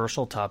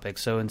controversial topic?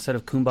 So instead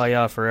of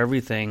kumbaya for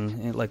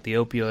everything, like the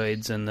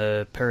opioids and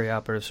the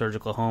perioperative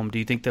surgical home, do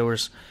you think there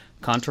was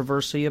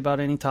controversy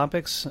about any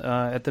topics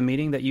at the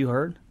meeting that you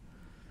heard?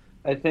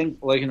 I think,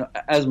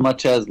 as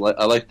much as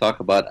I like to talk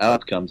about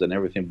outcomes and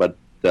everything, but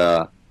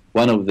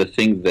one of the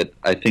things that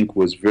I think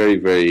was very,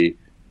 very,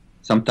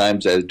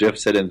 sometimes, as Jeff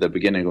said in the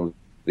beginning of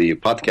the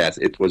podcast,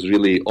 it was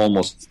really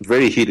almost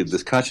very heated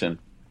discussion.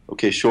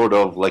 Okay, short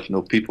of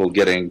people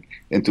getting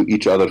into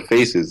each other's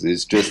faces,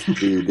 is just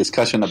the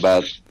discussion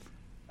about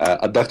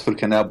adductor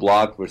canal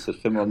block versus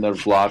femoral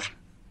nerve block.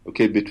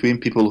 Okay, between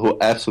people who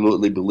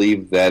absolutely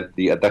believe that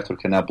the adductor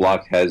canal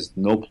block has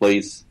no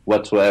place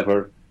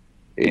whatsoever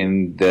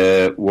in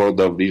the world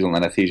of regional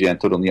anesthesia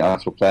and total knee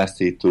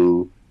arthroplasty,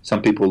 to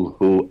some people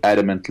who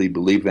adamantly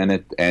believe in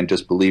it and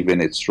just believe in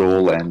its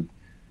role and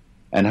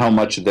how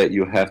much that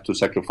you have to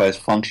sacrifice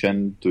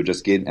function to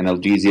just get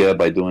analgesia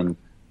by doing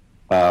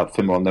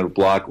femoral nerve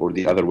block or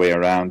the other way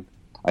around.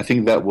 I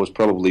think that was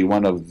probably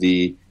one of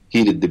the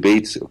heated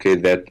debates, okay,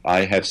 that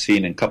I have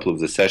seen in a couple of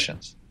the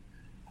sessions.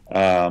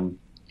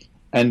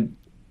 And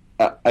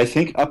I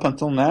think up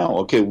until now,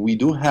 okay, we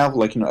do have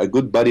a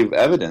good body of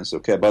evidence,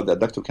 okay, about the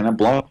adductor canal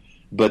block,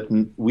 but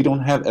we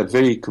don't have a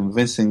very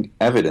convincing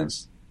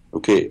evidence,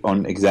 okay,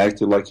 on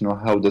exactly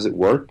how does it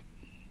work.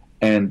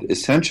 And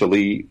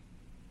essentially,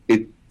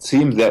 it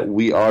seems that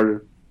we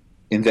are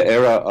in the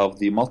era of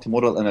the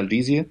multimodal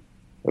analgesia.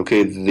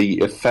 Okay, the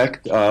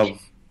effect of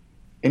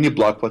any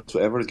block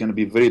whatsoever is going to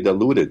be very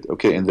diluted,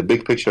 okay, in the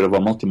big picture of a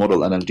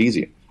multimodal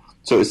analgesia.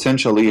 So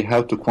essentially,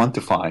 how to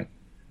quantify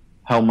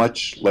how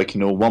much,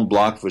 one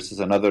block versus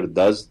another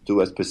does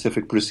to a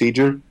specific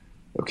procedure,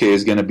 okay,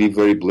 is going to be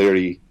very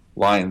blurry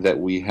line that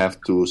we have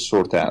to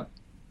sort out.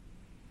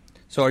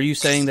 So are you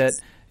saying that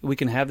we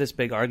can have this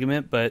big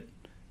argument, but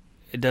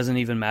it doesn't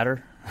even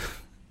matter?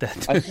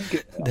 I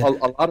think a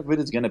lot of it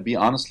is going to be,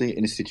 honestly,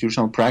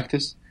 institutional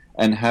practice,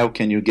 and how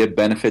can you get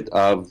benefit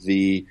of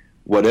the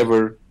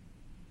whatever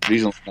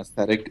regional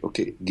anesthetic,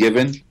 okay,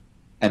 given,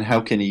 and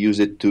how can you use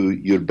it to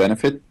your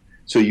benefit.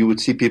 So you would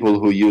see people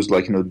who use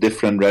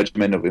different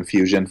regimen of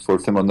infusion for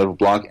femoral nerve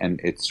block,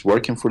 and it's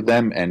working for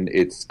them, and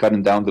it's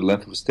cutting down the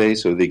length of stay,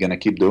 so they're going to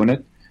keep doing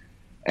it.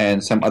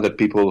 And some other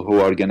people who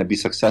are going to be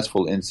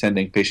successful in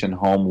sending patient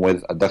home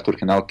with adductor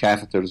canal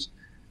catheters,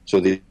 so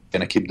they're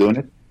going to keep doing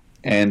it.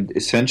 And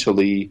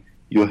essentially,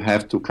 you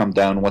have to come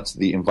down what's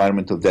the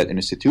environment of that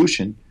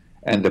institution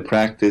and the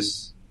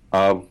practice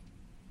of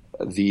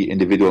the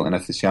individual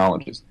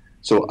anesthesiologist.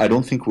 So I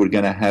don't think we're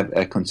going to have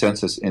a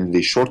consensus in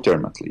the short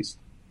term, at least.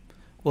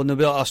 Well,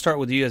 Nabil, I'll start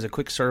with you as a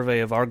quick survey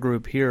of our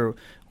group here.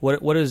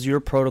 What is your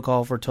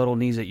protocol for total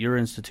knees at your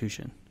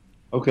institution?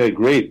 Okay,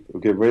 great.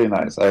 Okay, very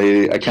nice.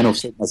 I kind of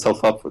set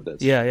myself up for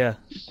this. Yeah.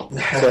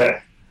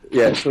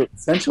 So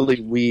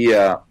essentially, we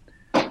have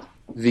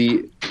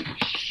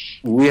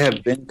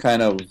been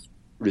kind of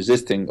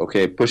resisting,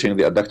 okay, pushing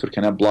the adductor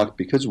canal block,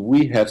 because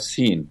we have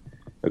seen,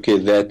 okay,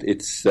 that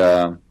it's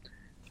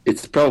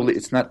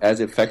not as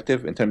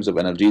effective in terms of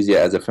analgesia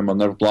as a femoral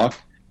nerve block.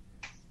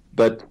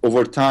 But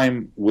over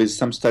time, with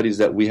some studies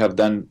that we have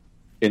done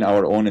in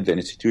our own in the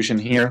institution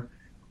here,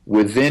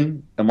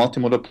 within a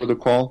multimodal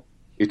protocol,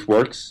 it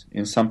works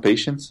in some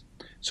patients.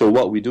 So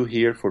what we do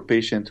here for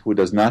patient who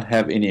does not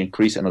have any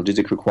increased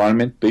analgesic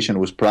requirement, patient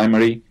with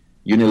primary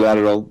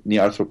unilateral knee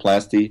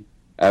arthroplasty,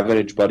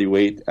 average body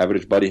weight,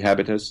 average body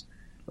habitus,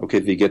 okay,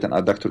 they get an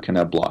adductor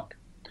canal block.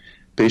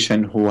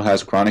 Patient who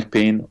has chronic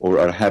pain or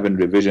are having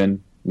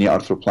revision knee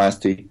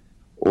arthroplasty,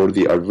 or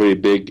they are very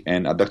big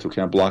and adductor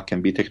canal block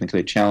can be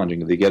technically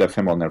challenging, they get a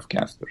femoral nerve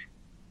catheter.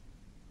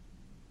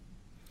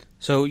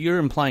 So you're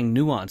implying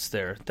nuance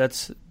there.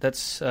 That's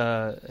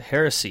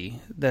heresy.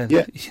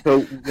 Yeah.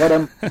 So what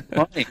I'm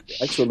implying,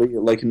 actually,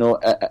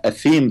 a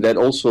theme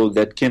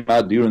that came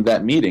out during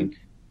that meeting,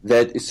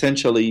 that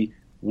essentially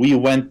we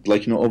went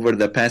over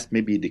the past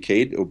maybe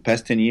decade or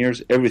past 10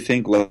 years,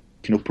 everything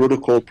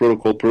protocol,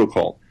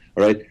 all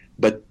right?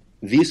 But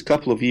these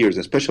couple of years,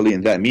 especially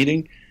in that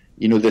meeting,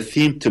 the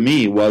theme to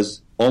me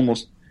was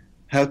almost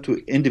how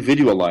to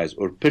individualize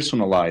or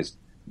personalize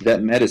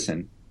that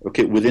medicine,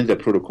 okay, within the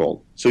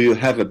protocol. So you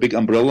have a big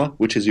umbrella,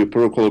 which is your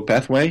protocol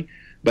pathway,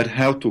 but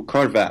how to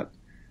carve out,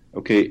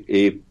 okay,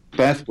 a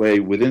pathway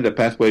within the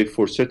pathway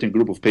for a certain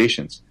group of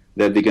patients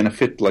that they're going to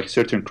fit like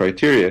certain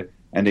criteria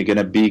and they're going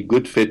to be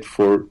good fit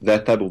for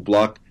that type of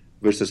block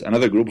versus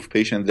another group of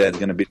patients that's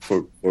going to be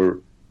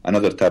for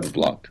another type of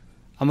block.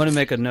 I'm going to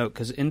make a note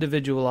because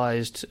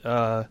individualized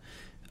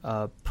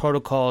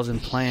protocols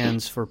and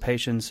plans for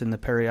patients in the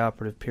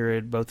perioperative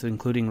period, both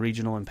including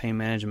regional and pain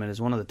management, is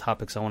one of the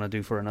topics I want to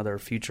do for another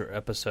future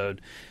episode.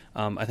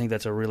 I think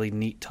that's a really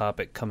neat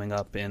topic coming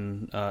up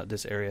in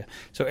this area.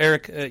 So,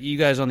 Eric, you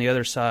guys on the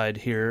other side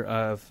here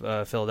of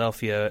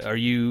Philadelphia, are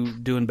you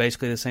doing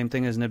basically the same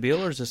thing as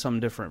Nabil, or is this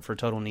something different for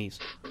total knees?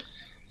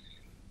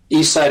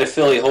 East side of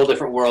Philly, a whole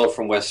different world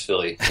from West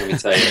Philly, let me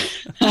tell you.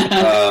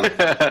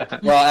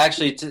 Well,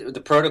 actually,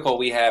 the protocol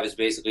we have is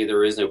basically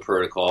there is no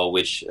protocol,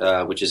 which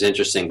is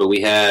interesting. But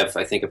we have,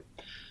 I think,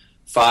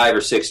 5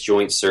 or 6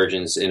 joint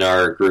surgeons in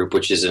our group,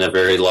 which is in a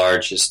very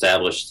large,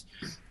 established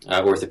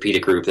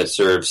orthopedic group that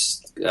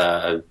serves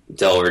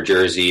Delaware,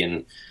 Jersey,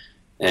 and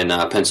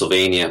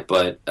Pennsylvania.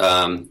 But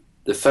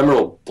the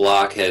femoral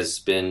block has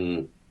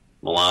been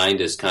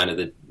maligned as kind of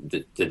the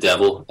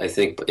devil, I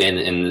think,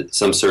 in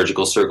some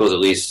surgical circles, at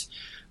least.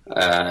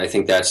 I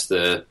think that's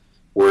the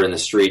word in the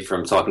street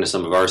from talking to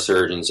some of our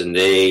surgeons, and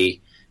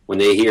when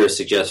they hear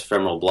suggest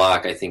femoral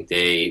block, I think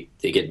they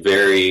get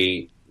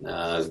very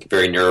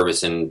very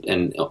nervous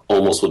and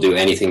almost will do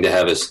anything to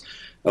have us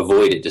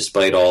avoid it,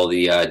 despite all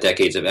the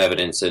decades of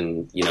evidence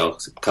and a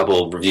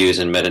couple of reviews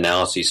and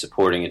meta-analyses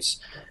supporting its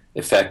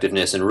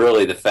effectiveness, and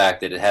really the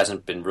fact that it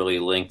hasn't been really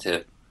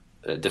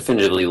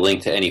definitively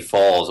linked to any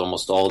falls.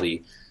 Almost all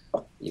the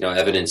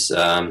evidence,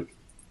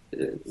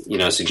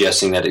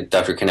 suggesting that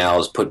Dr. Canal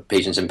has put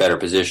patients in better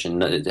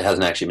position. It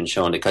hasn't actually been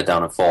shown to cut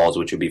down on falls,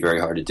 which would be very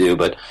hard to do.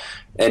 But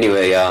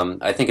anyway,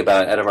 I think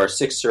out of our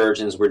 6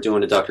 surgeons, we're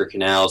doing the Dr.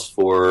 Canals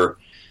for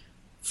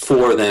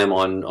 4 of them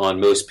on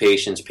most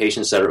patients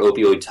that are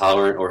opioid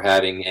tolerant or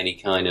having any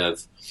kind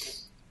of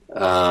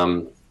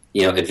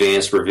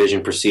advanced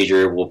revision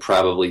procedure. We'll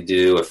probably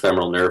do a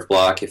femoral nerve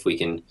block if we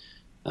can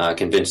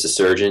convince the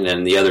surgeon,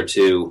 and the other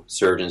 2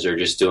 surgeons are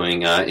just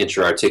doing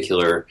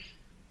intra-articular,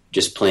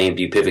 just plain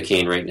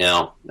bupivacaine right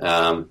now.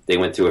 They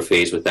went through a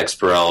phase with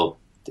Exparel,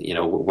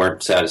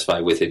 weren't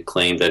satisfied with it,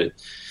 claimed that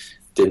it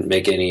didn't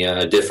make any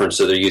difference,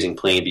 so they're using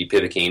plain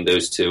bupivacaine,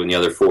 those 2, and the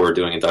other 4 are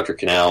doing Dr.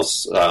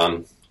 Canals.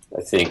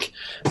 I think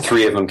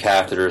 3 of them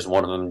catheters,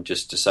 one of them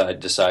just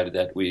decided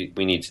that we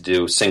need to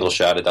do single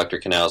shot at Dr.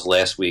 Canals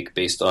last week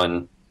based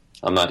on,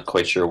 I'm not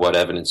quite sure what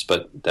evidence,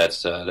 but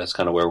that's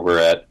kind of where we're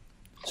at.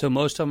 So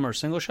most of them are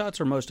single shots,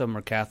 or most of them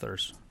are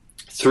catheters?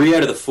 3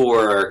 out of the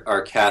 4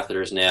 are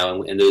catheters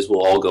now, and those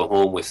will all go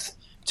home with.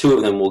 2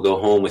 of them will go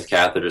home with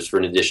catheters for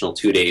an additional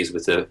 2 days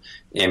with the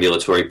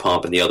ambulatory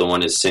pump, and the other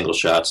one is single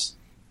shots.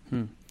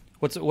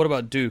 What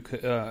about Duke,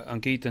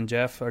 Ankit and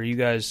Jeff? Are you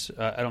guys?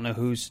 I don't know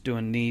who's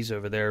doing knees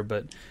over there,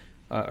 but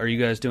are you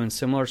guys doing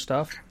similar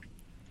stuff?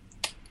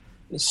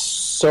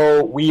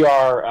 So we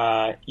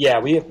are. We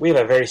have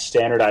a very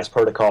standardized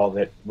protocol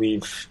that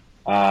we've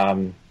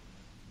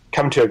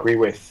come to agree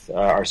with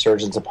our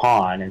surgeons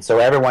upon, and so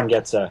everyone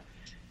gets a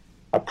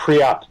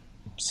pre-op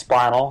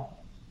spinal,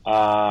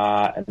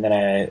 and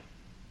then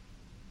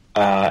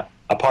a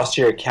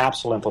posterior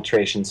capsule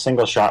infiltration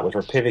single shot with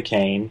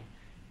ropivacaine,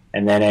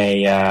 and then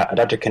a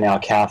Dr. Canal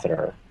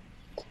catheter,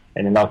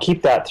 and then they'll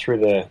keep that through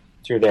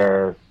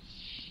their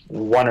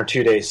 1 or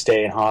 2 day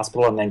stay in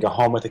hospital, and then go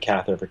home with the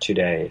catheter for 2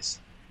 days,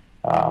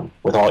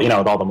 with all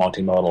the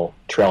multimodal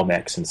trail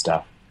mix and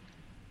stuff.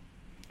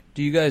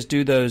 Do you guys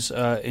do those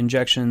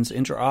injections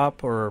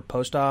intra-op or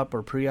post-op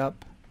or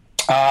pre-op?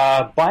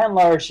 By and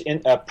large,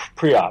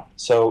 pre-op.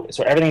 So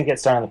everything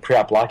gets done in the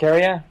pre-op block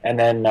area, and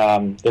then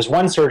there's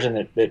one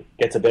surgeon that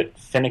gets a bit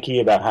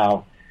finicky about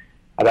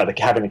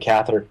having the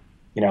catheter,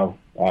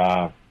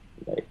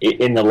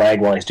 in the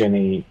leg while he's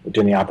doing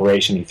the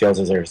operation. He feels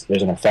as there's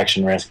an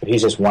infection risk, but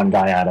he's just one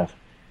guy out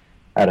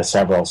of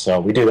several. So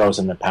we do those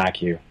in the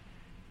PACU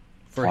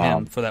for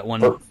him, for that one,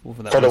 for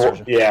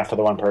the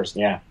one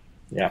person. Yeah.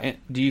 And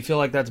do you feel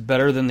like that's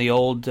better than the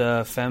old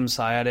fem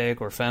sciatic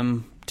or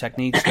fem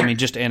techniques? I mean,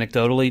 just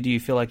anecdotally, do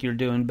you feel like you're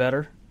doing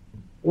better?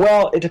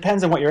 Well, it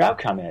depends on what your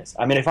outcome is.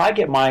 I mean, if I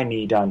get my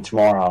knee done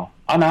tomorrow,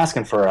 I'm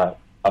asking for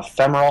a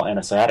femoral and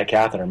a sciatic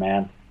catheter,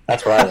 man.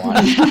 That's what I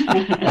want.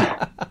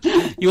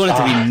 You want it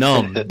to be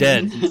numb,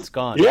 dead. It's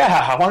gone.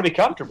 Yeah, I want to be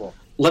comfortable.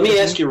 Let me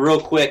ask you real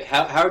quick,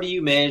 how do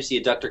you manage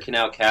the adductor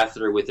canal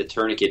catheter with a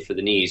tourniquet for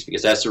the knees?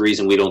 Because that's the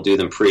reason we don't do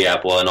them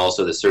pre-op, and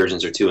also the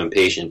surgeons are too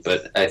impatient.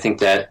 But I think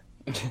that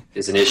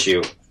is an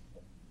issue.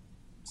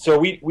 So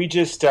we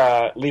just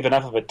leave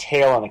enough of a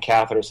tail on the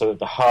catheter so that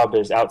the hub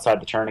is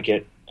outside the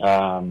tourniquet,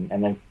 and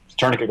then the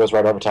tourniquet goes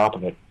right over top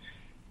of it.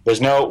 We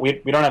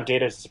don't have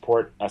data to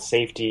support a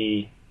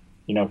safety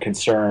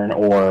concern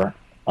or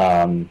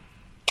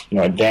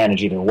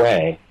advantage either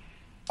way.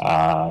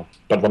 But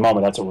at the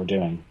moment, that's what we're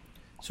doing.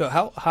 So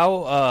how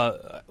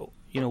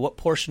what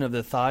portion of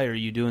the thigh are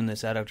you doing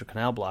this adductor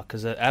canal block?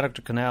 Because the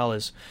adductor canal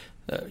is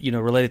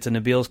related to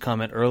Nabil's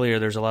comment earlier.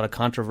 There's a lot of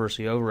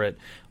controversy over it.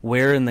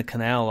 Where in the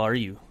canal are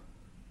you?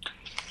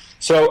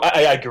 So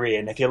I agree,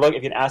 and if you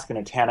ask an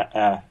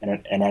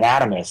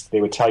anatomist,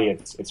 they would tell you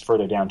it's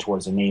further down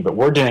towards the knee. But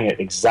we're doing it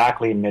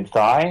exactly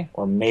mid-thigh,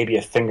 or maybe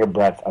a finger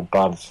breadth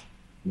above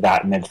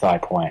that mid-thigh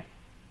point.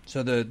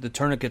 So the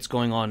tourniquet's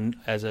going on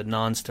as a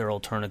non-sterile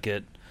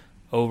tourniquet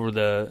over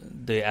the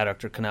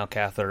adductor canal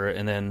catheter,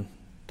 and then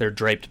they're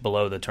draped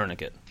below the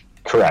tourniquet.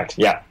 Correct.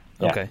 Yeah.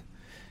 Okay.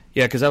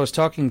 Yeah, because I was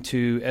talking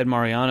to Ed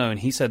Mariano, and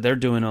he said they're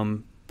doing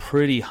them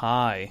pretty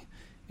high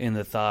in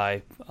the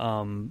thigh,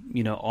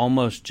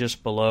 almost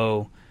just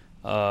below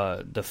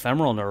the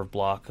femoral nerve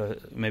block,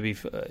 maybe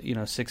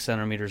 6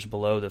 centimeters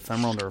below the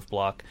femoral nerve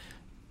block,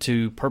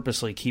 to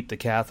purposely keep the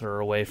catheter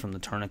away from the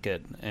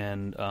tourniquet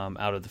and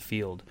out of the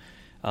field.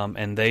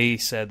 And they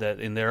said that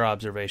in their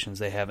observations,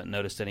 they haven't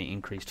noticed any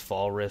increased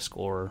fall risk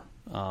or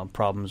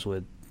problems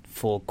with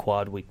full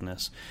quad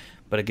weakness.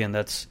 But again,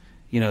 that's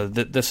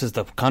this is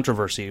the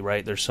controversy,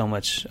 right? There's so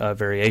much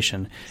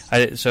variation.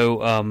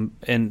 And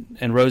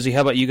Rosie,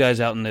 how about you guys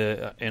out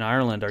in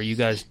Ireland? Are you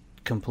guys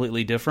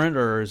completely different,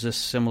 or is this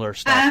similar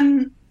stuff?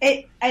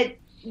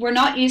 We're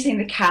not using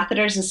the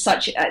catheters as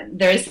such.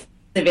 There is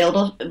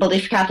availability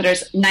for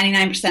catheters.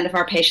 99% of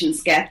our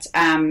patients get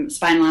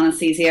spinal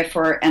anesthesia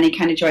for any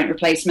kind of joint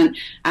replacement,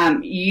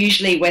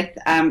 usually with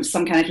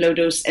some kind of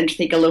low-dose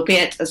intrathecal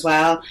opiate as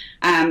well.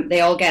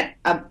 They all get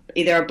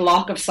either a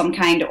block of some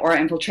kind or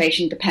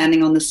infiltration,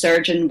 depending on the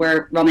surgeon.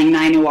 We're running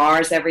 9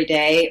 ORs every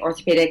day,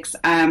 orthopedics.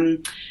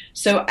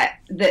 So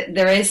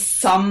there is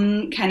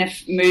some kind of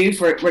move.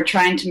 We're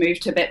trying to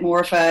move to a bit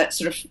more of a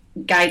sort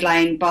of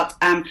guideline. But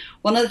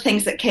one of the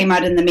things that came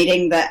out in the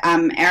meeting that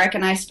Eric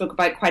and I spoke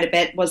about quite a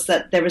bit was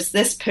that there was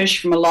this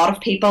push from a lot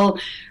of people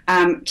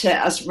to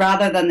us,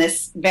 rather than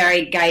this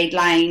very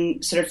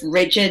guideline sort of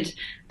rigid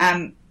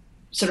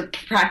sort of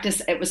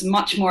practice, it was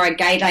much more a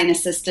guideline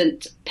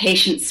assistant,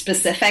 patient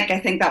specific. I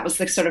think that was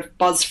the sort of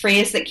buzz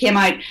phrase that came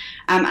out.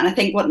 And I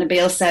think what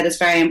Nabil said is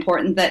very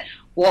important, that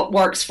what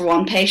works for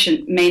one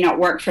patient may not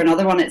work for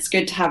another one. It's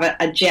good to have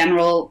a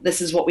general,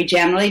 this is what we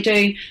generally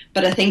do,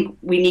 but I think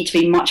we need to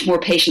be much more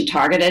patient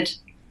targeted.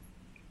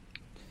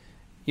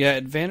 Yeah,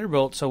 at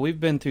Vanderbilt, so we've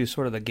been through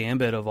sort of the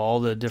gambit of all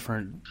the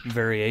different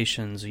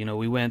variations.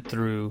 We went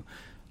through,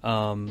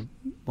 when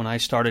I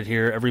started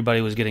here,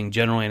 everybody was getting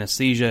general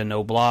anesthesia and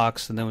no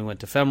blocks, and then we went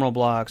to femoral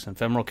blocks and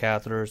femoral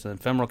catheters, and then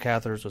femoral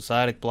catheters with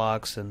sciatic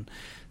blocks and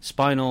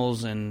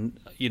spinals and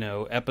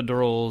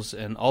epidurals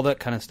and all that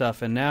kind of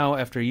stuff. And now,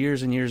 after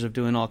years and years of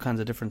doing all kinds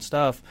of different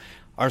stuff,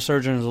 our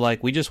surgeons are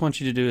like, we just want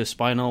you to do a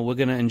spinal, we're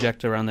going to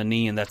inject around the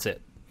knee, and that's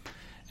it.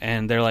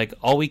 And they're like,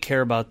 all we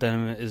care about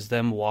them is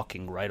them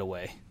walking right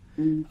away.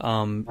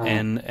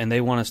 And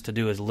they want us to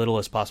do as little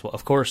as possible.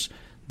 Of course,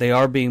 they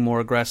are being more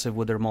aggressive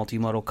with their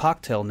multimodal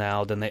cocktail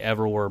now than they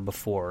ever were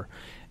before.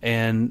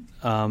 And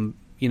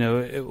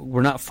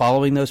we're not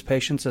following those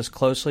patients as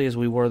closely as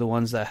we were the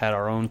ones that had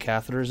our own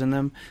catheters in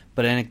them,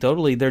 but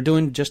anecdotally, they're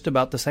doing just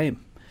about the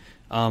same.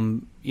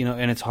 And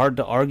it's hard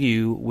to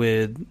argue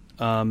with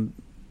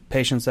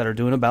patients that are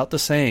doing about the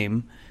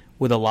same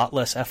with a lot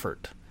less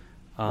effort.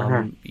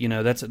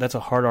 That's a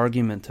hard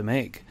argument to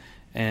make,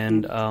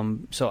 and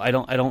so I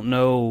don't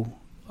know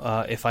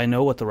if I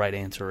know what the right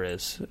answer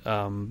is.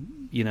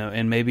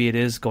 And maybe it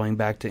is going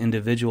back to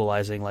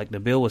individualizing, like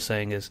Nabil was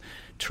saying, is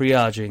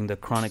triaging the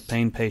chronic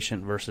pain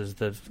patient versus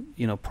the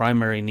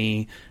primary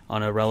knee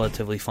on a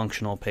relatively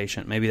functional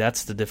patient. Maybe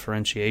that's the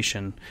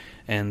differentiation,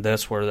 and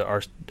that's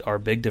where our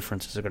big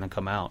differences are going to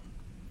come out.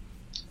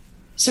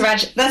 So,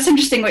 Raj, that's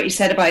interesting what you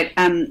said about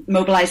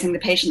mobilizing the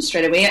patient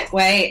straight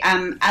away.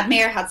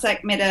 Admir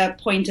Hatzak made a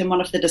point in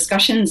one of the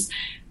discussions.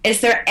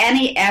 Is there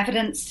any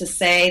evidence to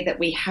say that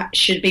we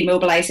should be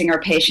mobilizing our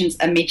patients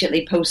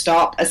immediately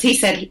post-op? As he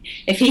said,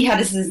 if he had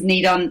his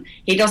knee done,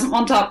 he doesn't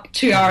want up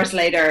 2 hours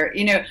later.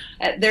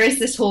 There is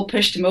this whole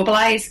push to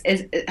mobilize.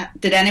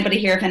 Did anybody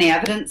hear of any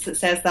evidence that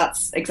says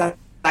that's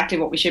exactly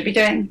what we should be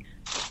doing?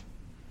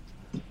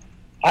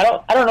 I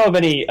don't know of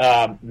any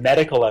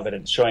medical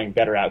evidence showing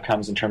better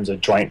outcomes in terms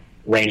of joint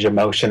range of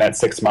motion at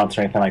 6 months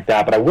or anything like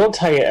that. But I will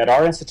tell you, at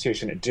our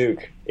institution at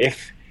Duke,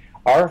 if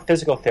our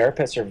physical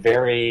therapists are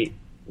very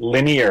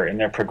linear in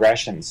their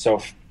progression. So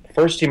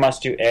first you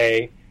must do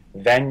A,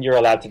 then you're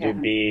allowed to do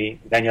B,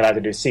 then you're allowed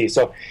to do C.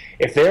 So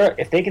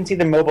if they can see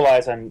them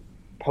mobilize on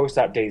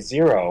post-op day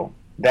 0,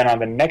 then on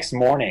the next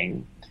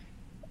morning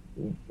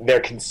they're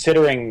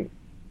considering.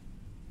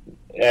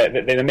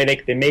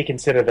 They may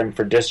consider them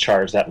for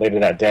discharge later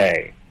that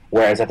day.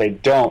 Whereas if they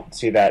don't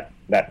see that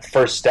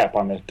first step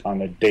on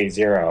the day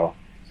 0,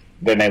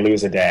 then they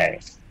lose a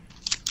day.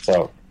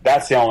 So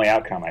that's the only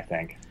outcome, I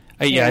think.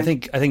 I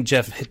think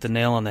Jeff hit the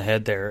nail on the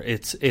head there.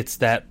 It's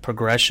that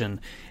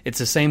progression. It's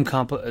the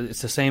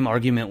same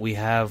argument we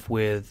have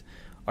with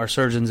our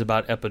surgeons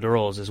about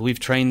epidurals. Is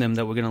we've trained them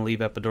that we're going to leave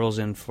epidurals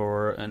in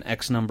for an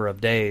X number of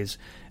days,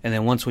 and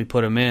then once we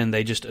put them in,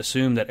 they just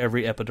assume that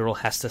every epidural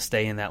has to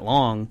stay in that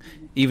long,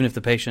 even if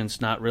the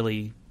patient's not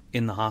really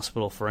in the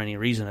hospital for any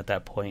reason at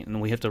that point. And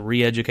we have to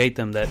re-educate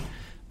them that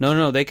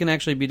no, they can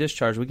actually be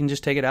discharged. We can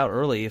just take it out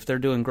early if they're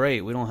doing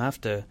great. We don't have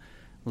to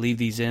leave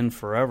these in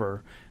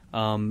forever.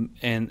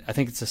 And I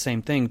think it's the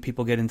same thing.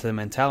 People get into the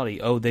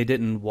mentality, oh, they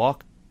didn't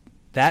walk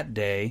that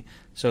day,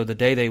 so the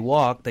day they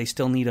walk, they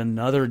still need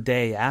another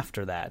day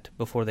after that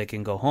before they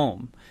can go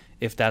home,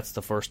 if that's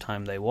the first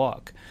time they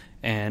walk.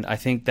 And I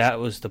think that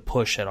was the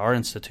push at our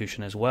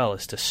institution as well,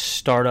 is to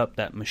start up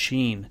that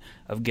machine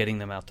of getting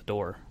them out the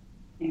door.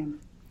 Yeah.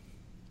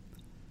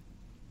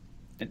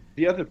 And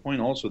the other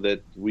point also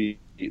that we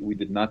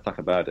did not talk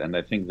about, and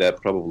I think that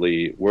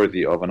probably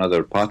worthy of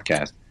another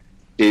podcast,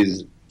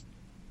 is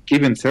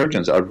even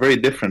surgeons are very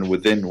different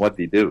within what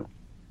they do.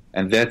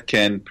 And that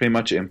can pretty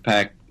much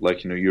impact,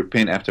 your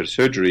pain after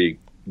surgery,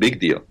 big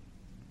deal.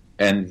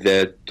 And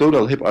the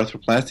total hip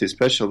arthroplasty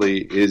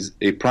especially is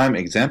a prime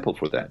example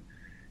for that.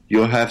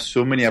 You have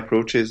so many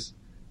approaches,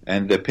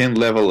 and the pain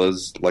level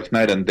is like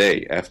night and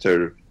day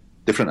after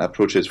different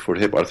approaches for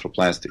hip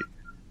arthroplasty.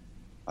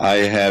 I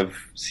have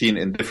seen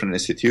in different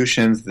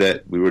institutions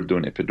that we were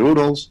doing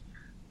epidurals.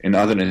 In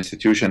other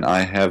institutions,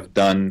 I have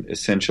done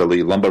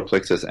essentially lumbar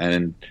plexus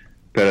and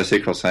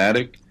parasacral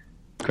sciatic.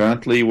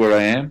 Currently, where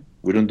I am,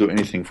 we don't do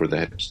anything for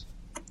the hips.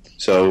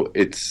 So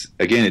it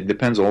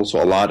depends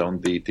also a lot on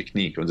the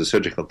technique, on the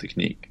surgical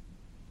technique.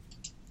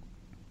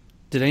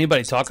 Did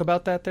anybody talk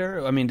about that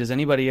there? I mean, does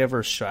anybody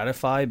ever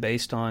stratify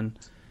based on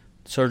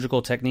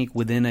surgical technique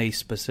within a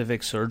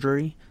specific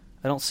surgery?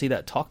 I don't see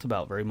that talked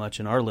about very much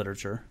in our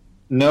literature.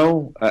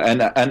 No,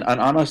 and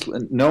honestly,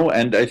 no,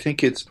 and I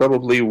think it's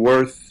probably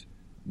worth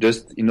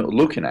just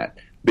looking at,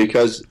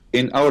 because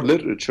in our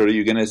literature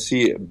you're going to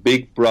see a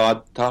big,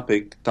 broad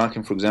topic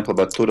talking, for example,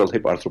 about total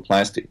hip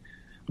arthroplasty,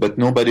 but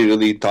nobody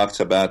really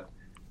talks about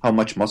how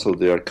much muscle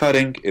they are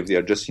cutting, if they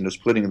are just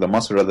splitting the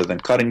muscle rather than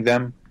cutting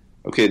them.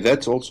 Okay,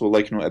 that's also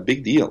a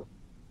big deal,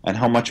 and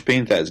how much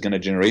pain that is going to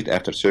generate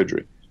after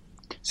surgery.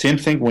 Same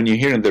thing when you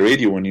hear in the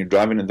radio when you're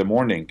driving in the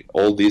morning,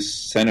 all these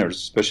centers,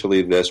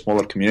 especially the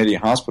smaller community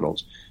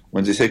hospitals,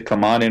 when they say,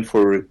 come on in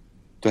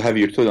to have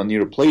your total knee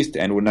replaced,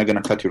 and we're not going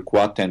to cut your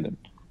quad tendon.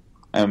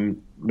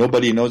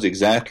 Nobody knows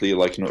exactly,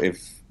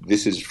 if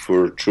this is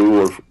for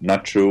true or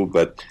not true,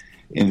 but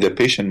in the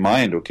patient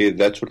mind, okay,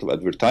 that sort of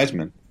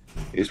advertisement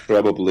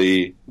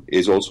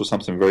is also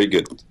something very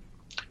good.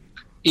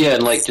 Yeah,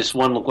 and just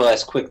one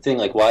last quick thing,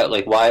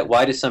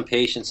 why do some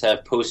patients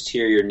have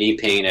posterior knee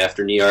pain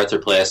after knee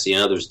arthroplasty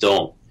and others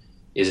don't?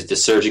 Is it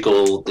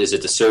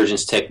the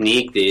surgeon's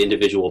technique, the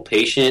individual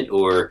patient,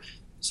 or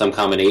some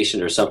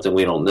combination, or something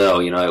we don't know?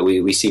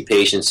 We see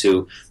patients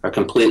who are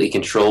completely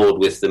controlled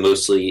with the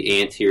mostly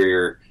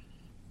anterior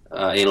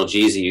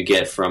analgesia you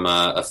get from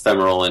a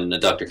femoral and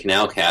adductor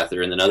canal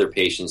catheter, and then other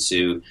patients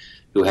who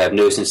have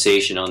no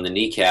sensation on the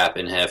kneecap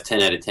and have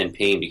 10 out of 10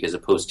 pain because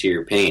of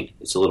posterior pain.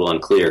 It's a little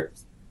unclear.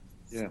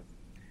 Yeah.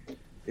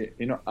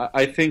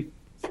 I think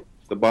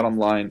the bottom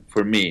line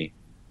for me,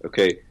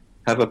 okay,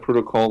 have a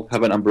protocol,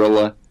 have an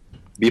umbrella,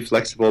 be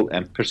flexible,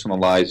 and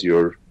personalize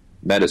your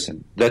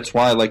medicine. That's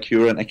why,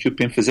 you're an acute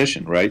pain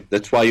physician, right?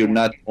 That's why you're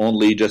not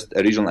only just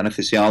a regional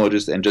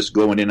anesthesiologist and just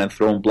going in and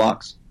throwing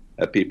blocks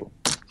at people.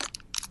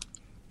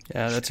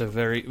 Yeah, that's a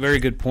very, very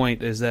good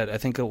point, is that I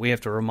think that we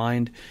have to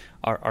remind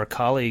our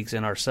colleagues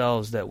and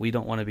ourselves that we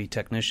don't want to be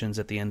technicians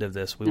at the end of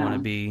this. We want to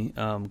be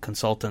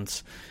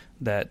consultants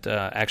that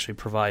actually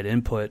provide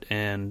input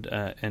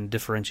and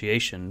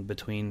differentiation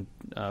between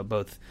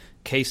both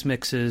case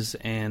mixes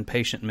and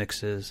patient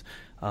mixes,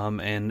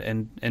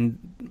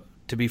 and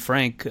to be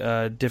frank,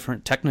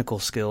 different technical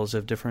skills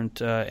of different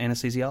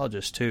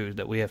anesthesiologists too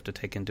that we have to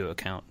take into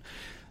account.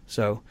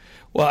 So,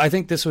 well, I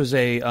think this was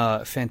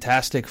a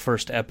fantastic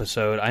first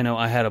episode. I know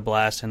I had a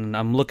blast, and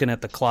I'm looking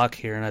at the clock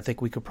here, and I think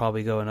we could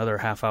probably go another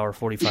half hour,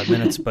 45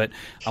 minutes, but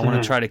I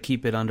want to try to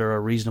keep it under a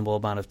reasonable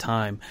amount of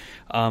time.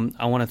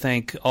 I want to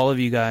thank all of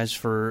you guys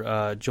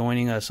for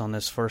joining us on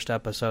this first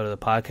episode of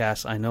the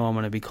podcast. I know I'm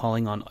going to be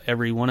calling on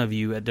every one of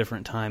you at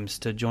different times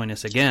to join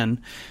us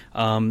again,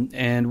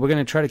 and we're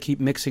going to try to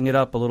keep mixing it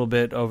up a little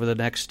bit over the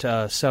next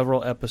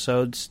several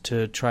episodes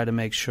to try to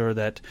make sure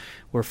that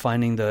we're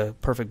finding the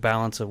perfect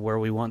balance of where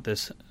we want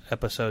this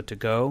episode to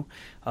go.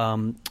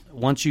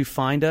 Once you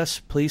find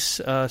us,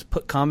 please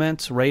put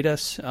comments, rate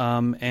us,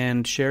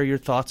 and share your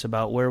thoughts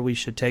about where we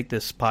should take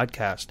this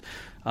podcast.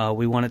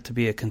 We want it to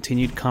be a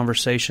continued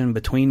conversation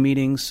between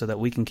meetings so that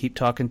we can keep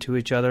talking to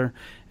each other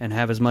and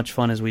have as much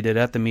fun as we did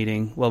at the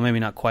meeting. Well, maybe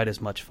not quite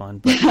as much fun,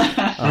 but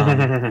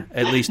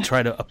at least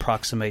try to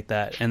approximate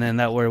that. And then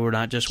that way we're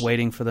not just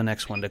waiting for the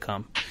next one to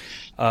come.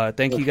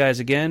 Thank you guys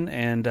again,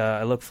 and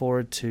I look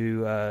forward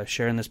to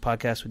sharing this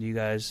podcast with you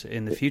guys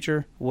in the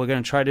future. We're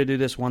going to try to do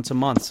this once a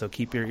month, so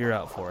keep your ear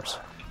out for us.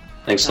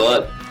 Thanks a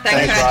lot.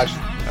 Thanks, Raj. All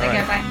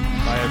right. Bye.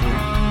 Bye,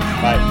 everyone.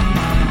 Bye.